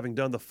remorse on having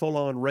done the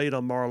full-on raid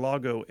on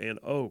Mar-a-Lago, and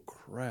oh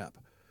crap,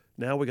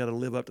 now we got to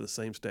live up to the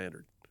same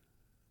standard.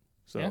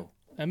 So. Yeah.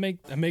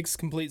 That makes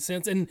complete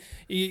sense. And,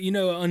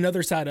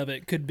 another side of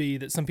it could be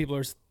that some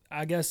people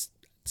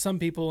some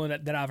people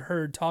that I've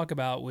heard talk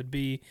about would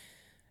be,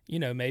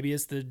 maybe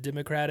it's the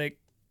Democratic,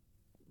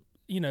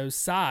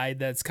 side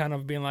that's kind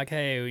of being like,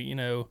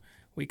 hey,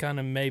 we kind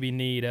of maybe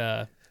need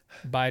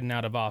Biden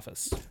out of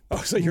office.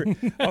 Yeah.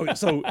 Maybe.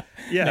 So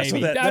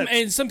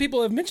And some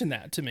people have mentioned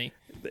that to me.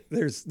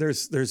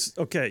 There's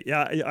okay.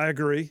 Yeah, I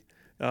agree.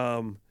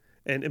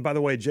 And by the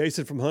way,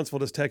 Jason from Huntsville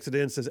just texted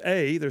in and says,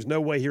 A, there's no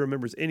way he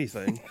remembers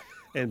anything.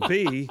 And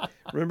B,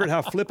 remembered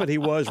how flippant he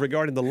was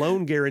regarding the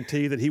loan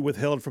guarantee that he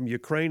withheld from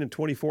Ukraine in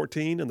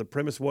 2014. And the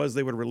premise was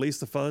they would release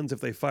the funds if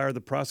they fired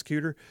the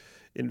prosecutor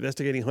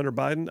investigating Hunter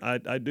Biden.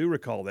 I do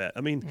recall that.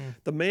 I mean,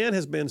 the man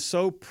has been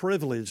so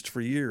privileged for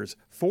years.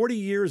 40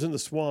 years in the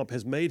swamp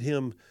has made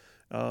him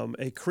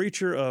a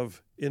creature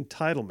of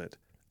entitlement.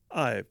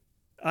 I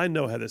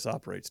know how this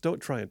operates. Don't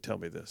try and tell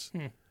me this.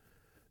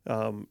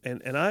 And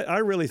I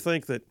really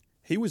think that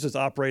he was just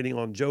operating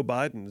on Joe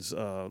Biden's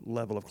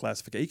level of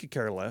classification. He could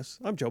care less.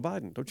 I'm Joe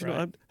Biden. Don't you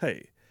know?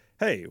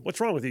 Hey, what's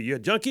wrong with you? You a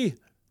junkie?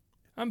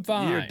 I'm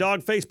fine. You're a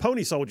dog-faced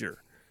pony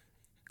soldier.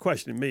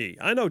 Questioning me.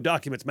 I know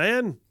documents,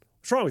 man.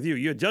 What's wrong with you?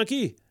 You a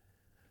junkie?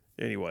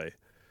 Anyway.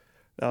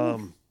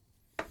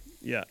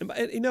 Yeah.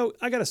 And,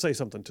 I got to say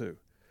something, too.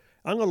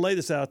 I'm going to lay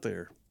this out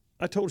there.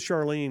 I told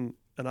Charlene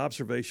an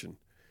observation.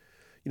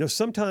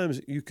 Sometimes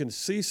you can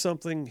see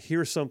something,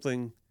 hear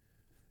something,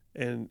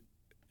 and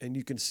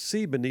you can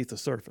see beneath the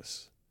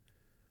surface.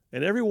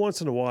 And every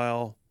once in a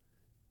while,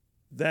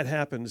 that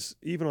happens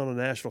even on a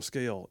national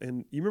scale.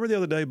 And you remember the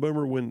other day,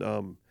 Boomer, when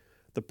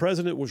the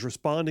president was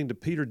responding to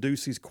Peter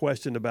Doocy's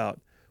question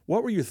about,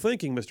 what were you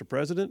thinking, Mr.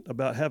 President,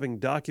 about having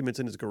documents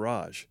in his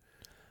garage?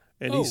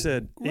 And he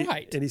said,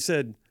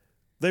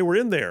 they were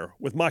in there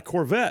with my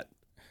Corvette.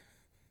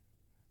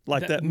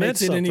 Like that meant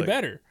makes it something. any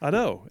better. I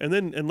know. And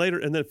then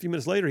a few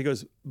minutes later, he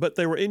goes, but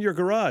they were in your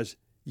garage.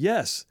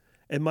 Yes.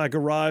 And my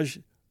garage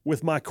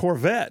with my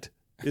Corvette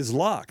is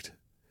locked.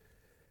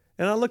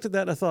 And I looked at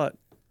that and I thought,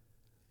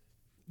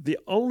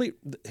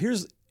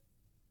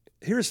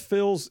 here's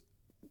Phil's,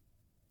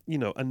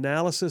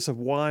 analysis of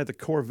why the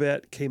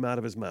Corvette came out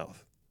of his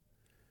mouth.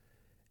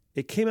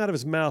 It came out of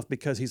his mouth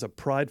because he's a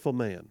prideful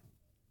man.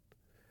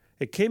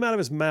 It came out of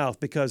his mouth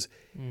because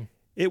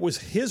it was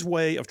his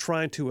way of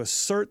trying to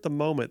assert the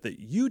moment that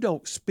you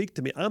don't speak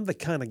to me. I'm the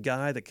kind of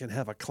guy that can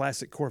have a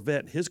classic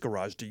Corvette in his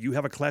garage. Do you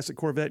have a classic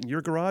Corvette in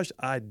your garage?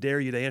 I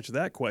dare you to answer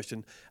that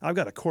question. I've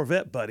got a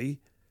Corvette, buddy.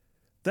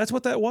 That's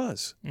what that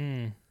was.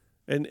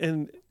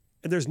 And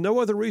there's no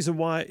other reason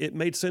why it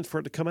made sense for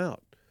it to come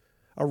out.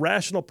 A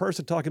rational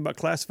person talking about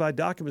classified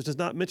documents does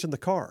not mention the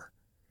car.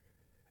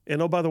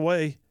 And oh, by the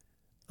way,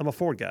 I'm a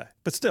Ford guy,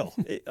 but still.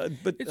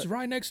 It's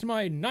right next to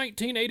my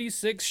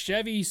 1986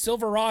 Chevy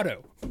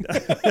Silverado.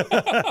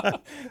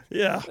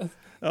 Yeah.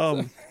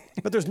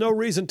 But there's no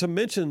reason to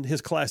mention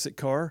his classic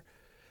car,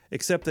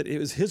 except that it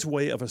was his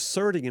way of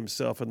asserting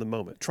himself in the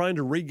moment, trying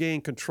to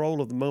regain control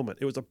of the moment.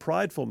 It was a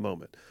prideful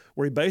moment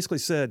where he basically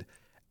said,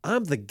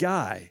 I'm the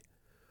guy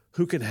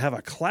who can have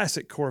a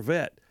classic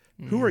Corvette.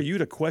 Who are you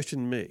to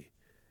question me?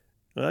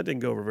 Well, that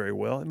didn't go over very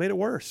well. It made it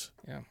worse.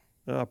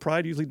 Yeah.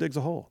 Pride usually digs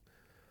a hole.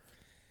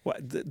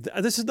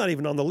 This is not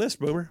even on the list,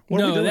 Boomer.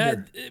 What are we doing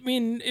here? I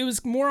mean, it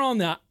was more on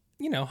the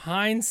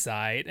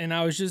hindsight, and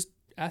I was just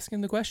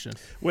asking the question.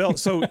 Well,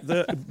 so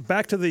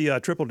back to the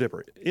Triple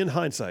Dipper. In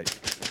hindsight,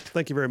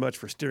 thank you very much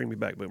for steering me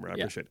back, Boomer. I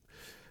appreciate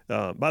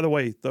it. By the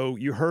way, though,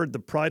 you heard the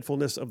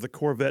pridefulness of the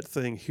Corvette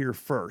thing here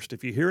first.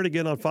 If you hear it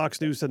again on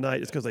Fox News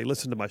tonight, it's because they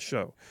listened to my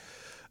show.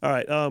 All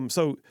right,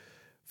 so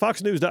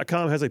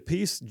FoxNews.com has a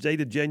piece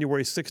dated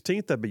January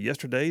 16th. That'd be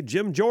yesterday.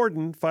 Jim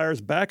Jordan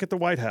fires back at the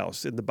White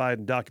House in the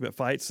Biden document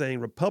fight, saying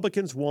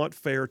Republicans want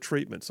fair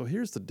treatment. So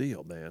here's the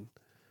deal, man.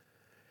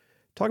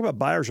 Talk about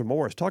buyer's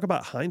remorse. Talk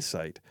about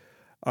hindsight.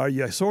 Are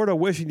you sort of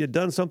wishing you'd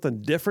done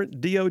something different,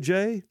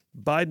 DOJ,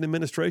 Biden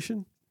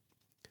administration?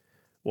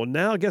 Well,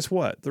 now guess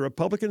what? The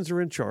Republicans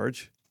are in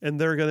charge, and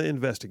they're going to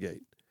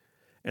investigate.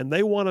 And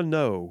they want to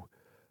know,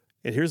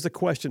 and here's the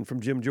question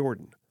from Jim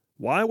Jordan.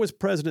 Why was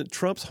President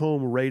Trump's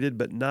home raided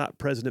but not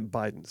President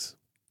Biden's?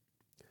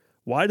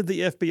 Why did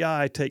the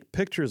FBI take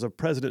pictures of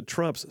President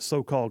Trump's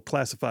so-called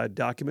classified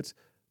documents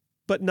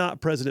but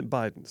not President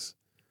Biden's?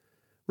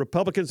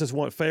 Republicans just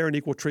want fair and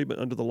equal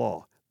treatment under the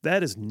law.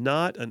 That is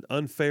not an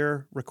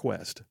unfair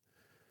request.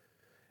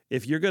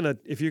 If you're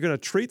gonna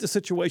treat the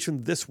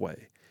situation this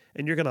way,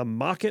 and you're gonna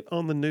mock it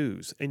on the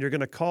news, and you're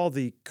gonna call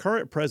the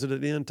current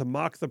president in to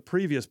mock the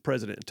previous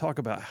president and talk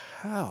about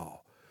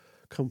how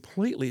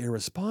completely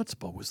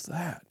irresponsible was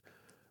that,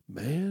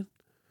 man?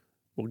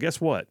 Well,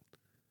 guess what?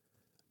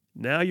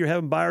 Now you're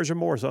having buyer's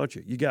remorse, aren't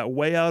you? You got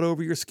way out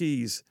over your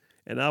skis,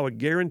 and I would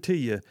guarantee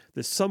you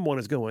that someone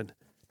is going,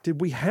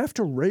 did we have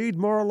to raid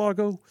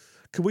Mar-a-Lago?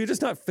 Could we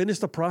just not finish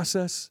the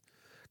process?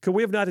 Could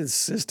we have not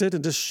insisted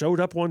and just showed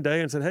up one day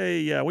and said, hey,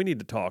 yeah, we need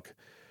to talk?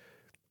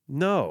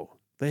 No,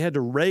 they had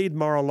to raid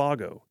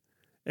Mar-a-Lago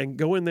and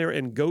go in there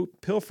and go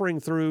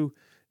pilfering through,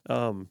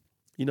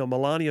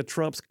 Melania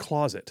Trump's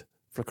closet,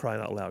 for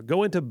crying out loud.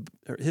 Go into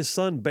his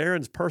son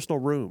Barron's personal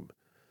room.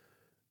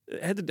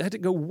 It had to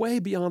go way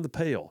beyond the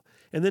pale,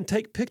 and then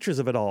take pictures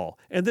of it all,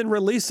 and then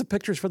release the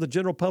pictures for the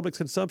general public's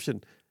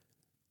consumption.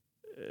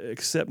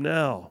 Except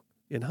now,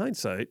 in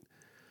hindsight,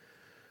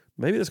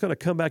 maybe that's going to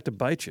come back to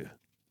bite you.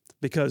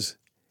 Because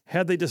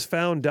had they just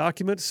found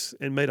documents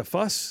and made a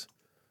fuss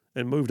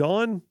and moved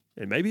on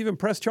and maybe even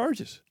pressed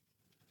charges,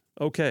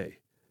 okay.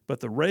 But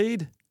the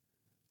raid,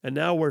 and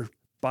now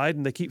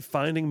Biden, they keep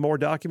finding more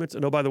documents.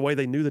 And oh, by the way,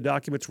 they knew the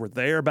documents were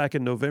there back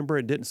in November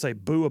and didn't say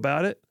boo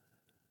about it.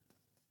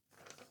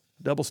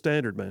 Double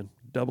standard, man.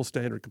 Double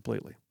standard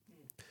completely.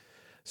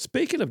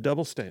 Speaking of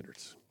double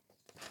standards,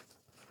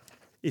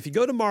 if you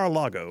go to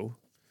Mar-a-Lago,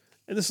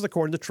 and this is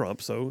according to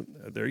Trump, so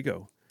there you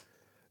go.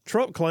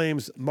 Trump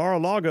claims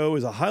Mar-a-Lago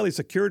is a highly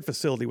secured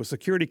facility with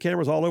security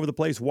cameras all over the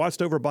place,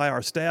 watched over by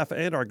our staff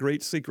and our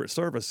great Secret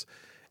Service.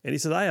 And he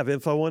said, I have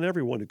info on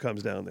everyone who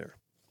comes down there.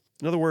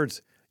 In other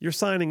words, you're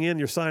signing in,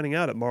 you're signing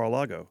out at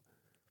Mar-a-Lago.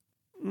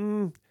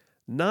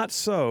 Not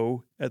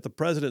so at the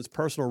president's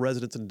personal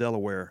residence in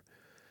Delaware.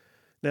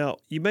 Now,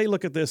 you may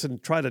look at this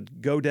and try to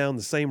go down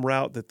the same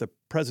route that the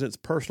president's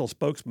personal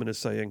spokesman is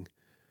saying.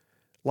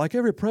 Like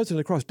every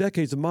president across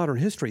decades of modern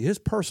history, his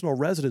personal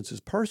residence is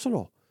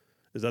personal.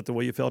 Is that the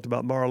way you felt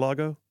about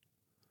Mar-a-Lago?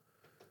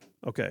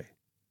 Okay.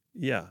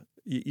 Yeah.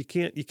 You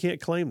can't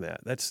claim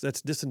that. That's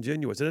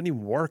disingenuous. It doesn't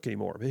even work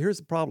anymore. But here's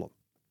the problem.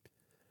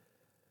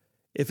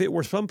 If it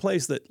were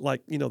someplace that,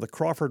 like, the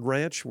Crawford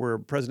Ranch where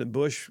President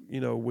Bush,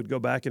 would go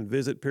back and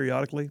visit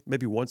periodically,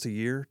 maybe once a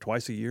year,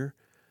 twice a year,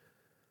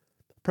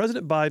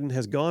 President Biden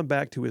has gone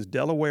back to his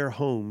Delaware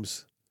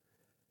homes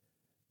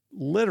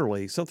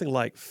literally something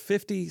like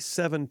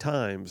 57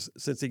 times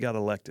since he got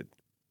elected.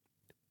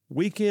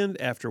 Weekend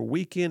after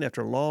weekend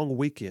after long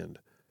weekend.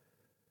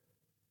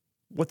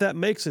 What that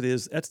makes it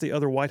is that's the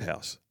other White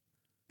House.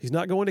 He's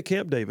not going to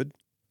Camp David.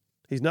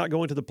 He's not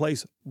going to the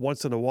place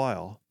once in a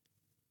while.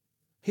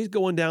 He's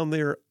going down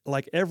there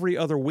like every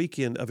other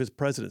weekend of his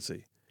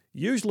presidency,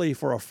 usually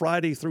for a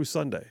Friday through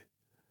Sunday.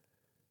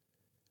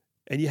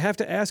 And you have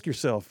to ask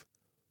yourself,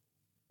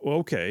 well,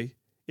 okay,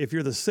 if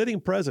you're the sitting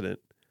president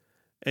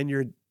and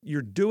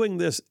you're doing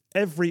this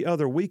every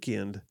other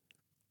weekend,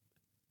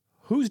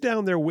 who's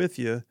down there with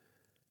you?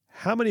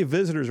 How many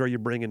visitors are you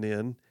bringing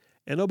in?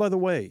 And oh, by the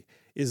way,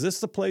 is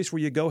this the place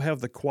where you go have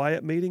the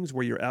quiet meetings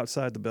where you're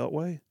outside the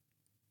Beltway?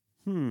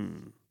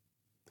 And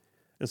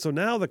so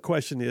now the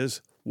question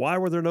is, why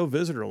were there no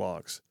visitor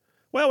logs?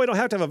 Well, we don't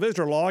have to have a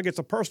visitor log. It's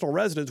a personal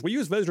residence. We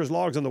use visitors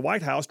logs in the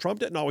White House. Trump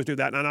didn't always do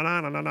that.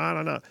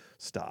 No.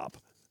 Stop.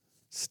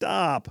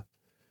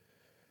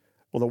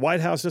 Well, the White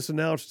House just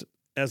announced,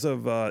 as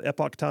of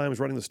Epoch Times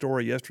running the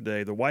story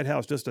yesterday, the White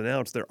House just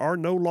announced there are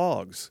no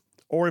logs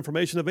or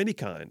information of any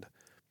kind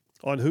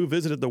on who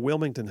visited the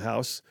Wilmington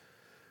house,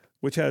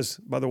 which has,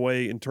 by the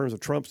way, in terms of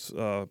Trump's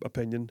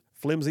opinion,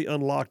 flimsy,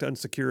 unlocked,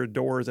 unsecured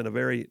doors and a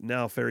very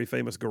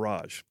famous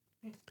garage.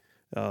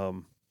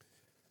 It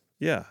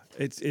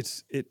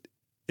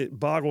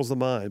boggles the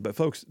mind. But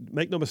folks,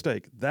 make no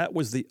mistake, that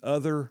was the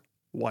other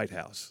White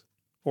House,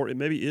 or it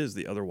maybe is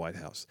the other White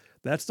House.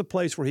 That's the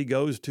place where he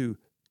goes to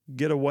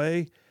get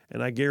away,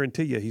 and I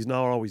guarantee you he's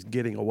not always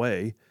getting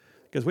away,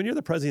 because when you're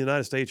the president of the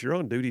United States, you're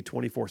on duty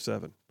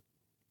 24/7.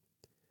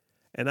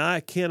 And I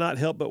cannot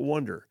help but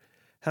wonder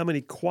how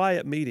many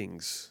quiet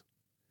meetings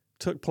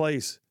took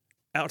place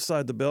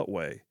outside the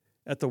Beltway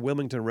at the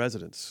Wilmington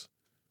residence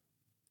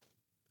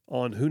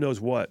on who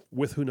knows what,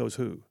 with who knows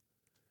who.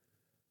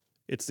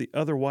 It's the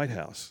other White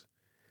House.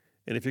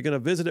 And if you're going to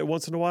visit it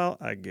once in a while,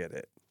 I get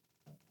it.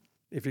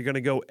 If you're going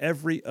to go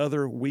every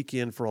other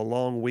weekend for a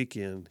long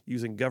weekend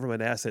using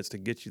government assets to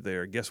get you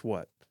there, guess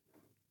what?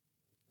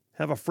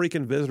 Have a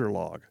freaking visitor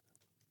log.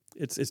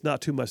 It's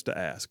not too much to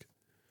ask.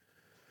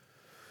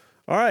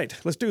 All right,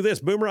 let's do this.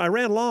 Boomer, I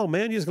ran long,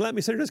 man. You just let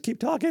me sit here and just keep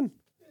talking?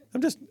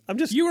 I'm just.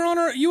 You were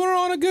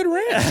on a good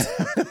rant.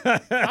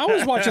 I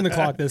was watching the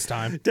clock this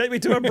time. Take me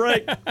to a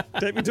break.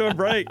 Take me to a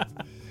break.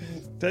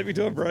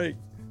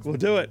 We'll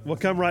do it. We'll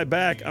come right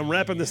back. I'm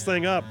wrapping this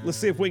thing up. Let's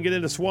see if we can get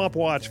into Swamp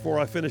Watch before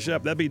I finish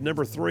up. That'd be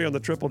number 3 on the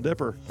Triple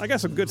Dipper. I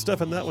got some good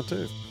stuff in that one,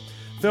 too.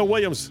 Phil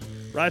Williams,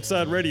 Right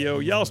Side Radio.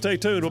 Y'all stay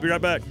tuned. We'll be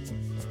right back.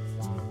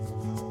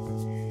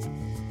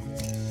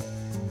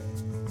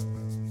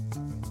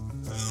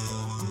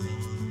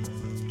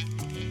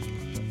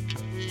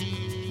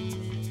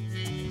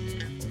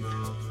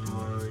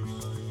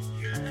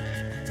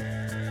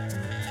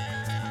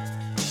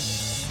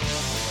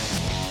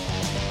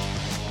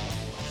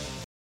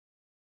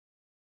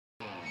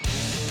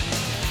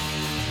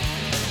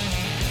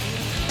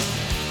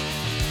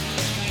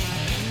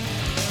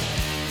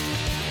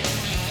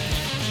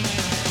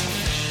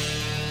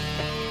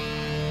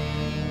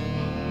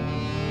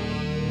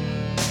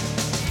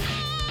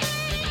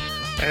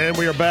 And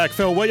we are back.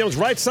 Phil Williams,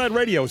 Right Side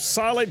Radio,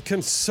 solid,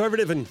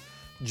 conservative, and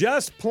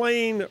just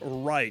plain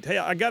right. Hey,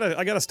 I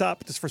gotta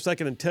stop just for a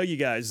second and tell you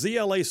guys,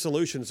 ZLA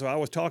Solutions. So I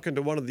was talking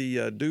to one of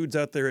the dudes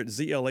out there at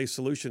ZLA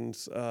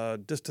Solutions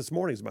just this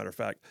morning, as a matter of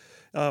fact.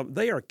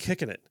 They are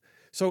kicking it.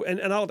 So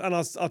and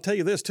I'll tell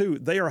you this too.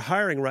 They are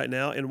hiring right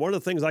now, and one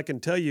of the things I can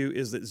tell you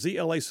is that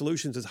ZLA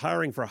Solutions is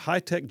hiring for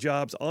high-tech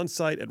jobs on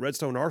site at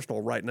Redstone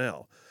Arsenal right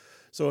now.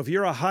 So if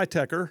you're a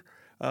high-techer,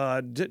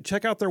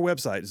 check out their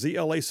website,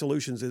 ZLA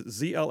Solutions,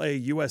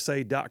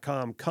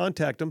 ZLAUSA.com.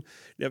 Contact them,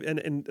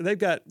 and they've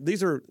got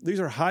these are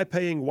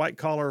high-paying,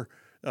 white-collar,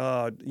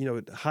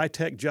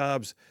 high-tech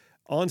jobs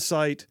on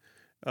site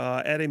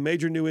at a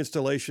major new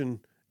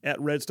installation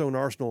at Redstone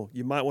Arsenal.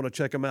 You might want to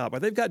check them out.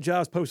 But they've got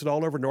jobs posted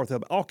all over North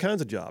Hub, all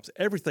kinds of jobs,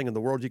 everything in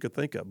the world you could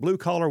think of. Blue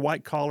collar,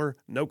 white collar,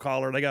 no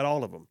collar, they got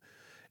all of them.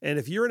 And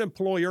if you're an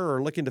employer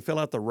or looking to fill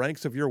out the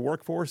ranks of your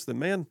workforce, then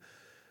man,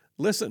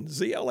 listen,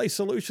 ZLA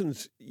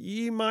Solutions,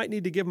 you might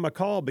need to give them a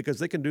call because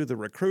they can do the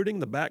recruiting,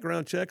 the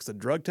background checks, the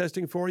drug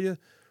testing for you.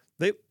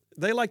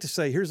 They like to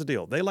say, here's the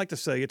deal. They like to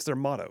say, it's their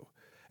motto.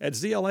 At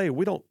ZLA,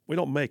 we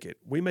don't make it.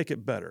 We make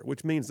it better,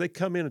 which means they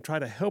come in and try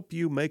to help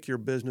you make your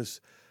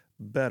business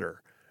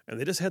better. And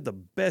they just had the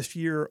best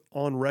year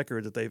on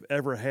record that they've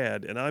ever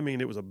had. And I mean,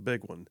 it was a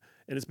big one.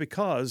 And it's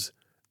because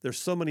there's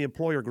so many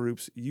employer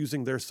groups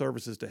using their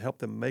services to help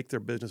them make their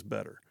business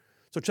better.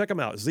 So check them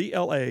out,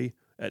 ZLA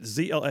at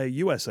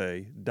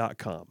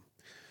ZLAUSA.com.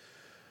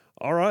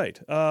 All right.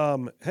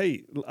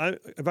 Hey,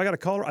 if I got a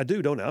caller, I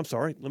do, don't I? I'm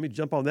sorry. Let me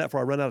jump on that before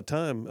I run out of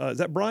time. Is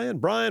that Brian?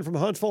 Brian from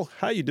Huntsville.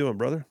 How you doing,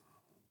 brother?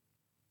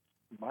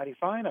 Mighty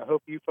fine. I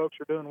hope you folks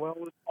are doing well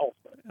also.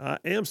 I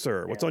am,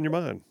 sir. What's on your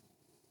mind?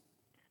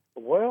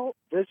 Well,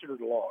 visitor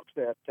logs.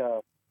 That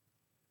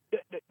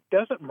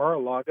doesn't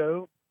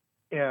Mar-a-Lago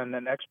and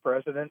an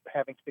ex-president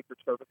having Secret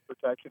Service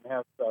protection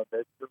have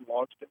visitor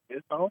logs to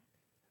his home?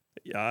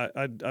 Yeah,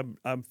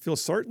 I feel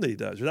certain that he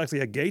does. There's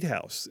actually a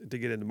gatehouse to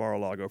get into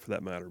Mar-a-Lago for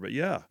that matter, but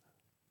yeah.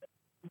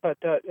 But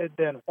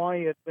then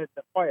why at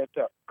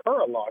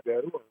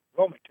Mar-a-Lago or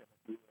Wilmington,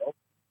 if you will,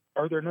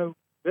 are there no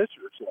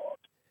visitors logs?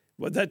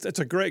 Well, that's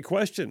a great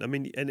question. I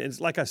mean, and it's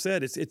like I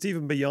said, it's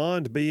even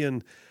beyond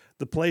being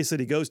the place that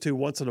he goes to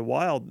once in a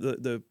while.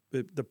 The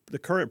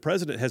current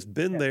president has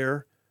been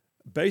there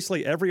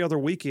basically every other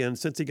weekend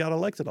since he got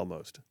elected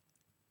almost.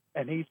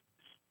 And he's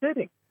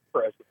sitting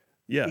president.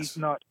 Yes. He's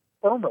not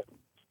formerly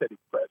sitting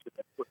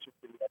president, which would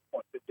be that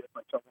point the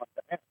difference I want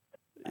to ask.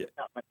 Yeah.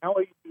 How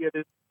easy it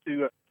is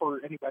for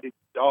anybody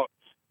to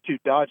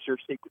dodge their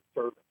Secret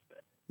Service thing.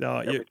 No,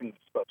 everything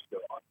that's supposed to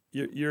go on.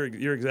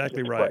 You're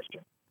exactly right.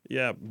 Question.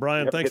 Yeah,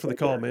 Brian, thanks for the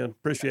call, man.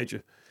 Appreciate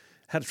you.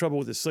 Had trouble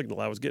with his signal.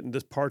 I was getting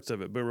just parts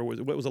of it. Boomer,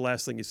 what was the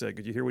last thing he said?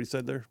 Could you hear what he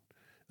said there?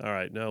 All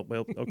right. No.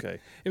 Well, okay.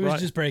 It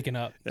was just breaking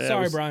up. Yeah,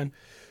 Sorry, Brian.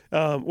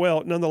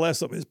 Well, nonetheless,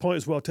 his point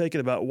is well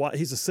taken about why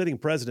he's a sitting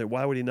president.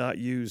 Why would he not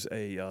use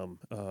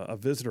a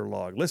visitor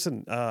log?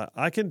 Listen,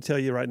 I can tell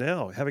you right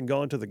now, having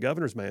gone to the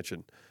governor's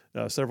mansion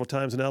several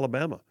times in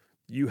Alabama,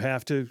 you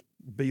have to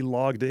be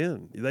logged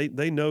in.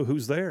 They know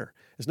who's there.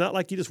 It's not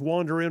like you just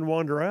wander in,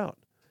 wander out.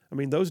 I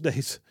mean, those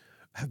days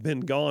have been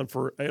gone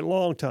for a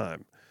long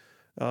time.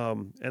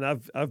 And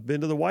I've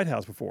been to the White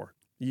House before.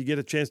 You get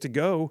a chance to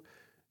go,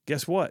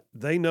 guess what?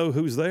 They know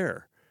who's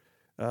there.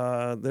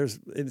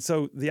 And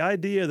so the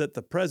idea that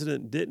the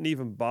president didn't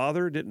even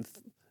bother,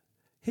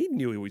 he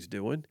knew what he was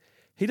doing.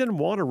 He didn't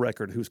want a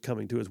record who's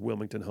coming to his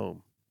Wilmington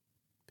home.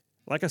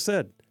 Like I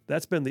said,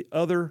 that's been the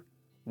other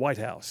White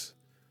House.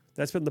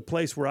 That's been the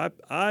place where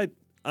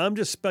I'm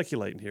just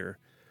speculating here.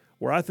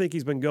 where I think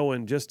he's been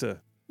going just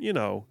to,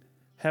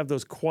 have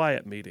those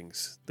quiet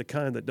meetings, the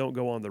kind that don't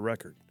go on the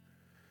record.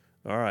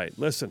 All right,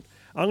 listen,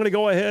 I'm going to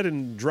go ahead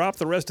and drop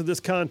the rest of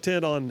this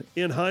content on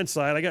In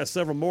Hindsight. I got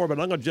several more, but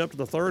I'm going to jump to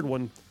the third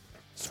one,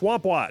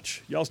 Swamp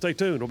Watch. Y'all stay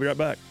tuned. We'll be right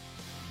back.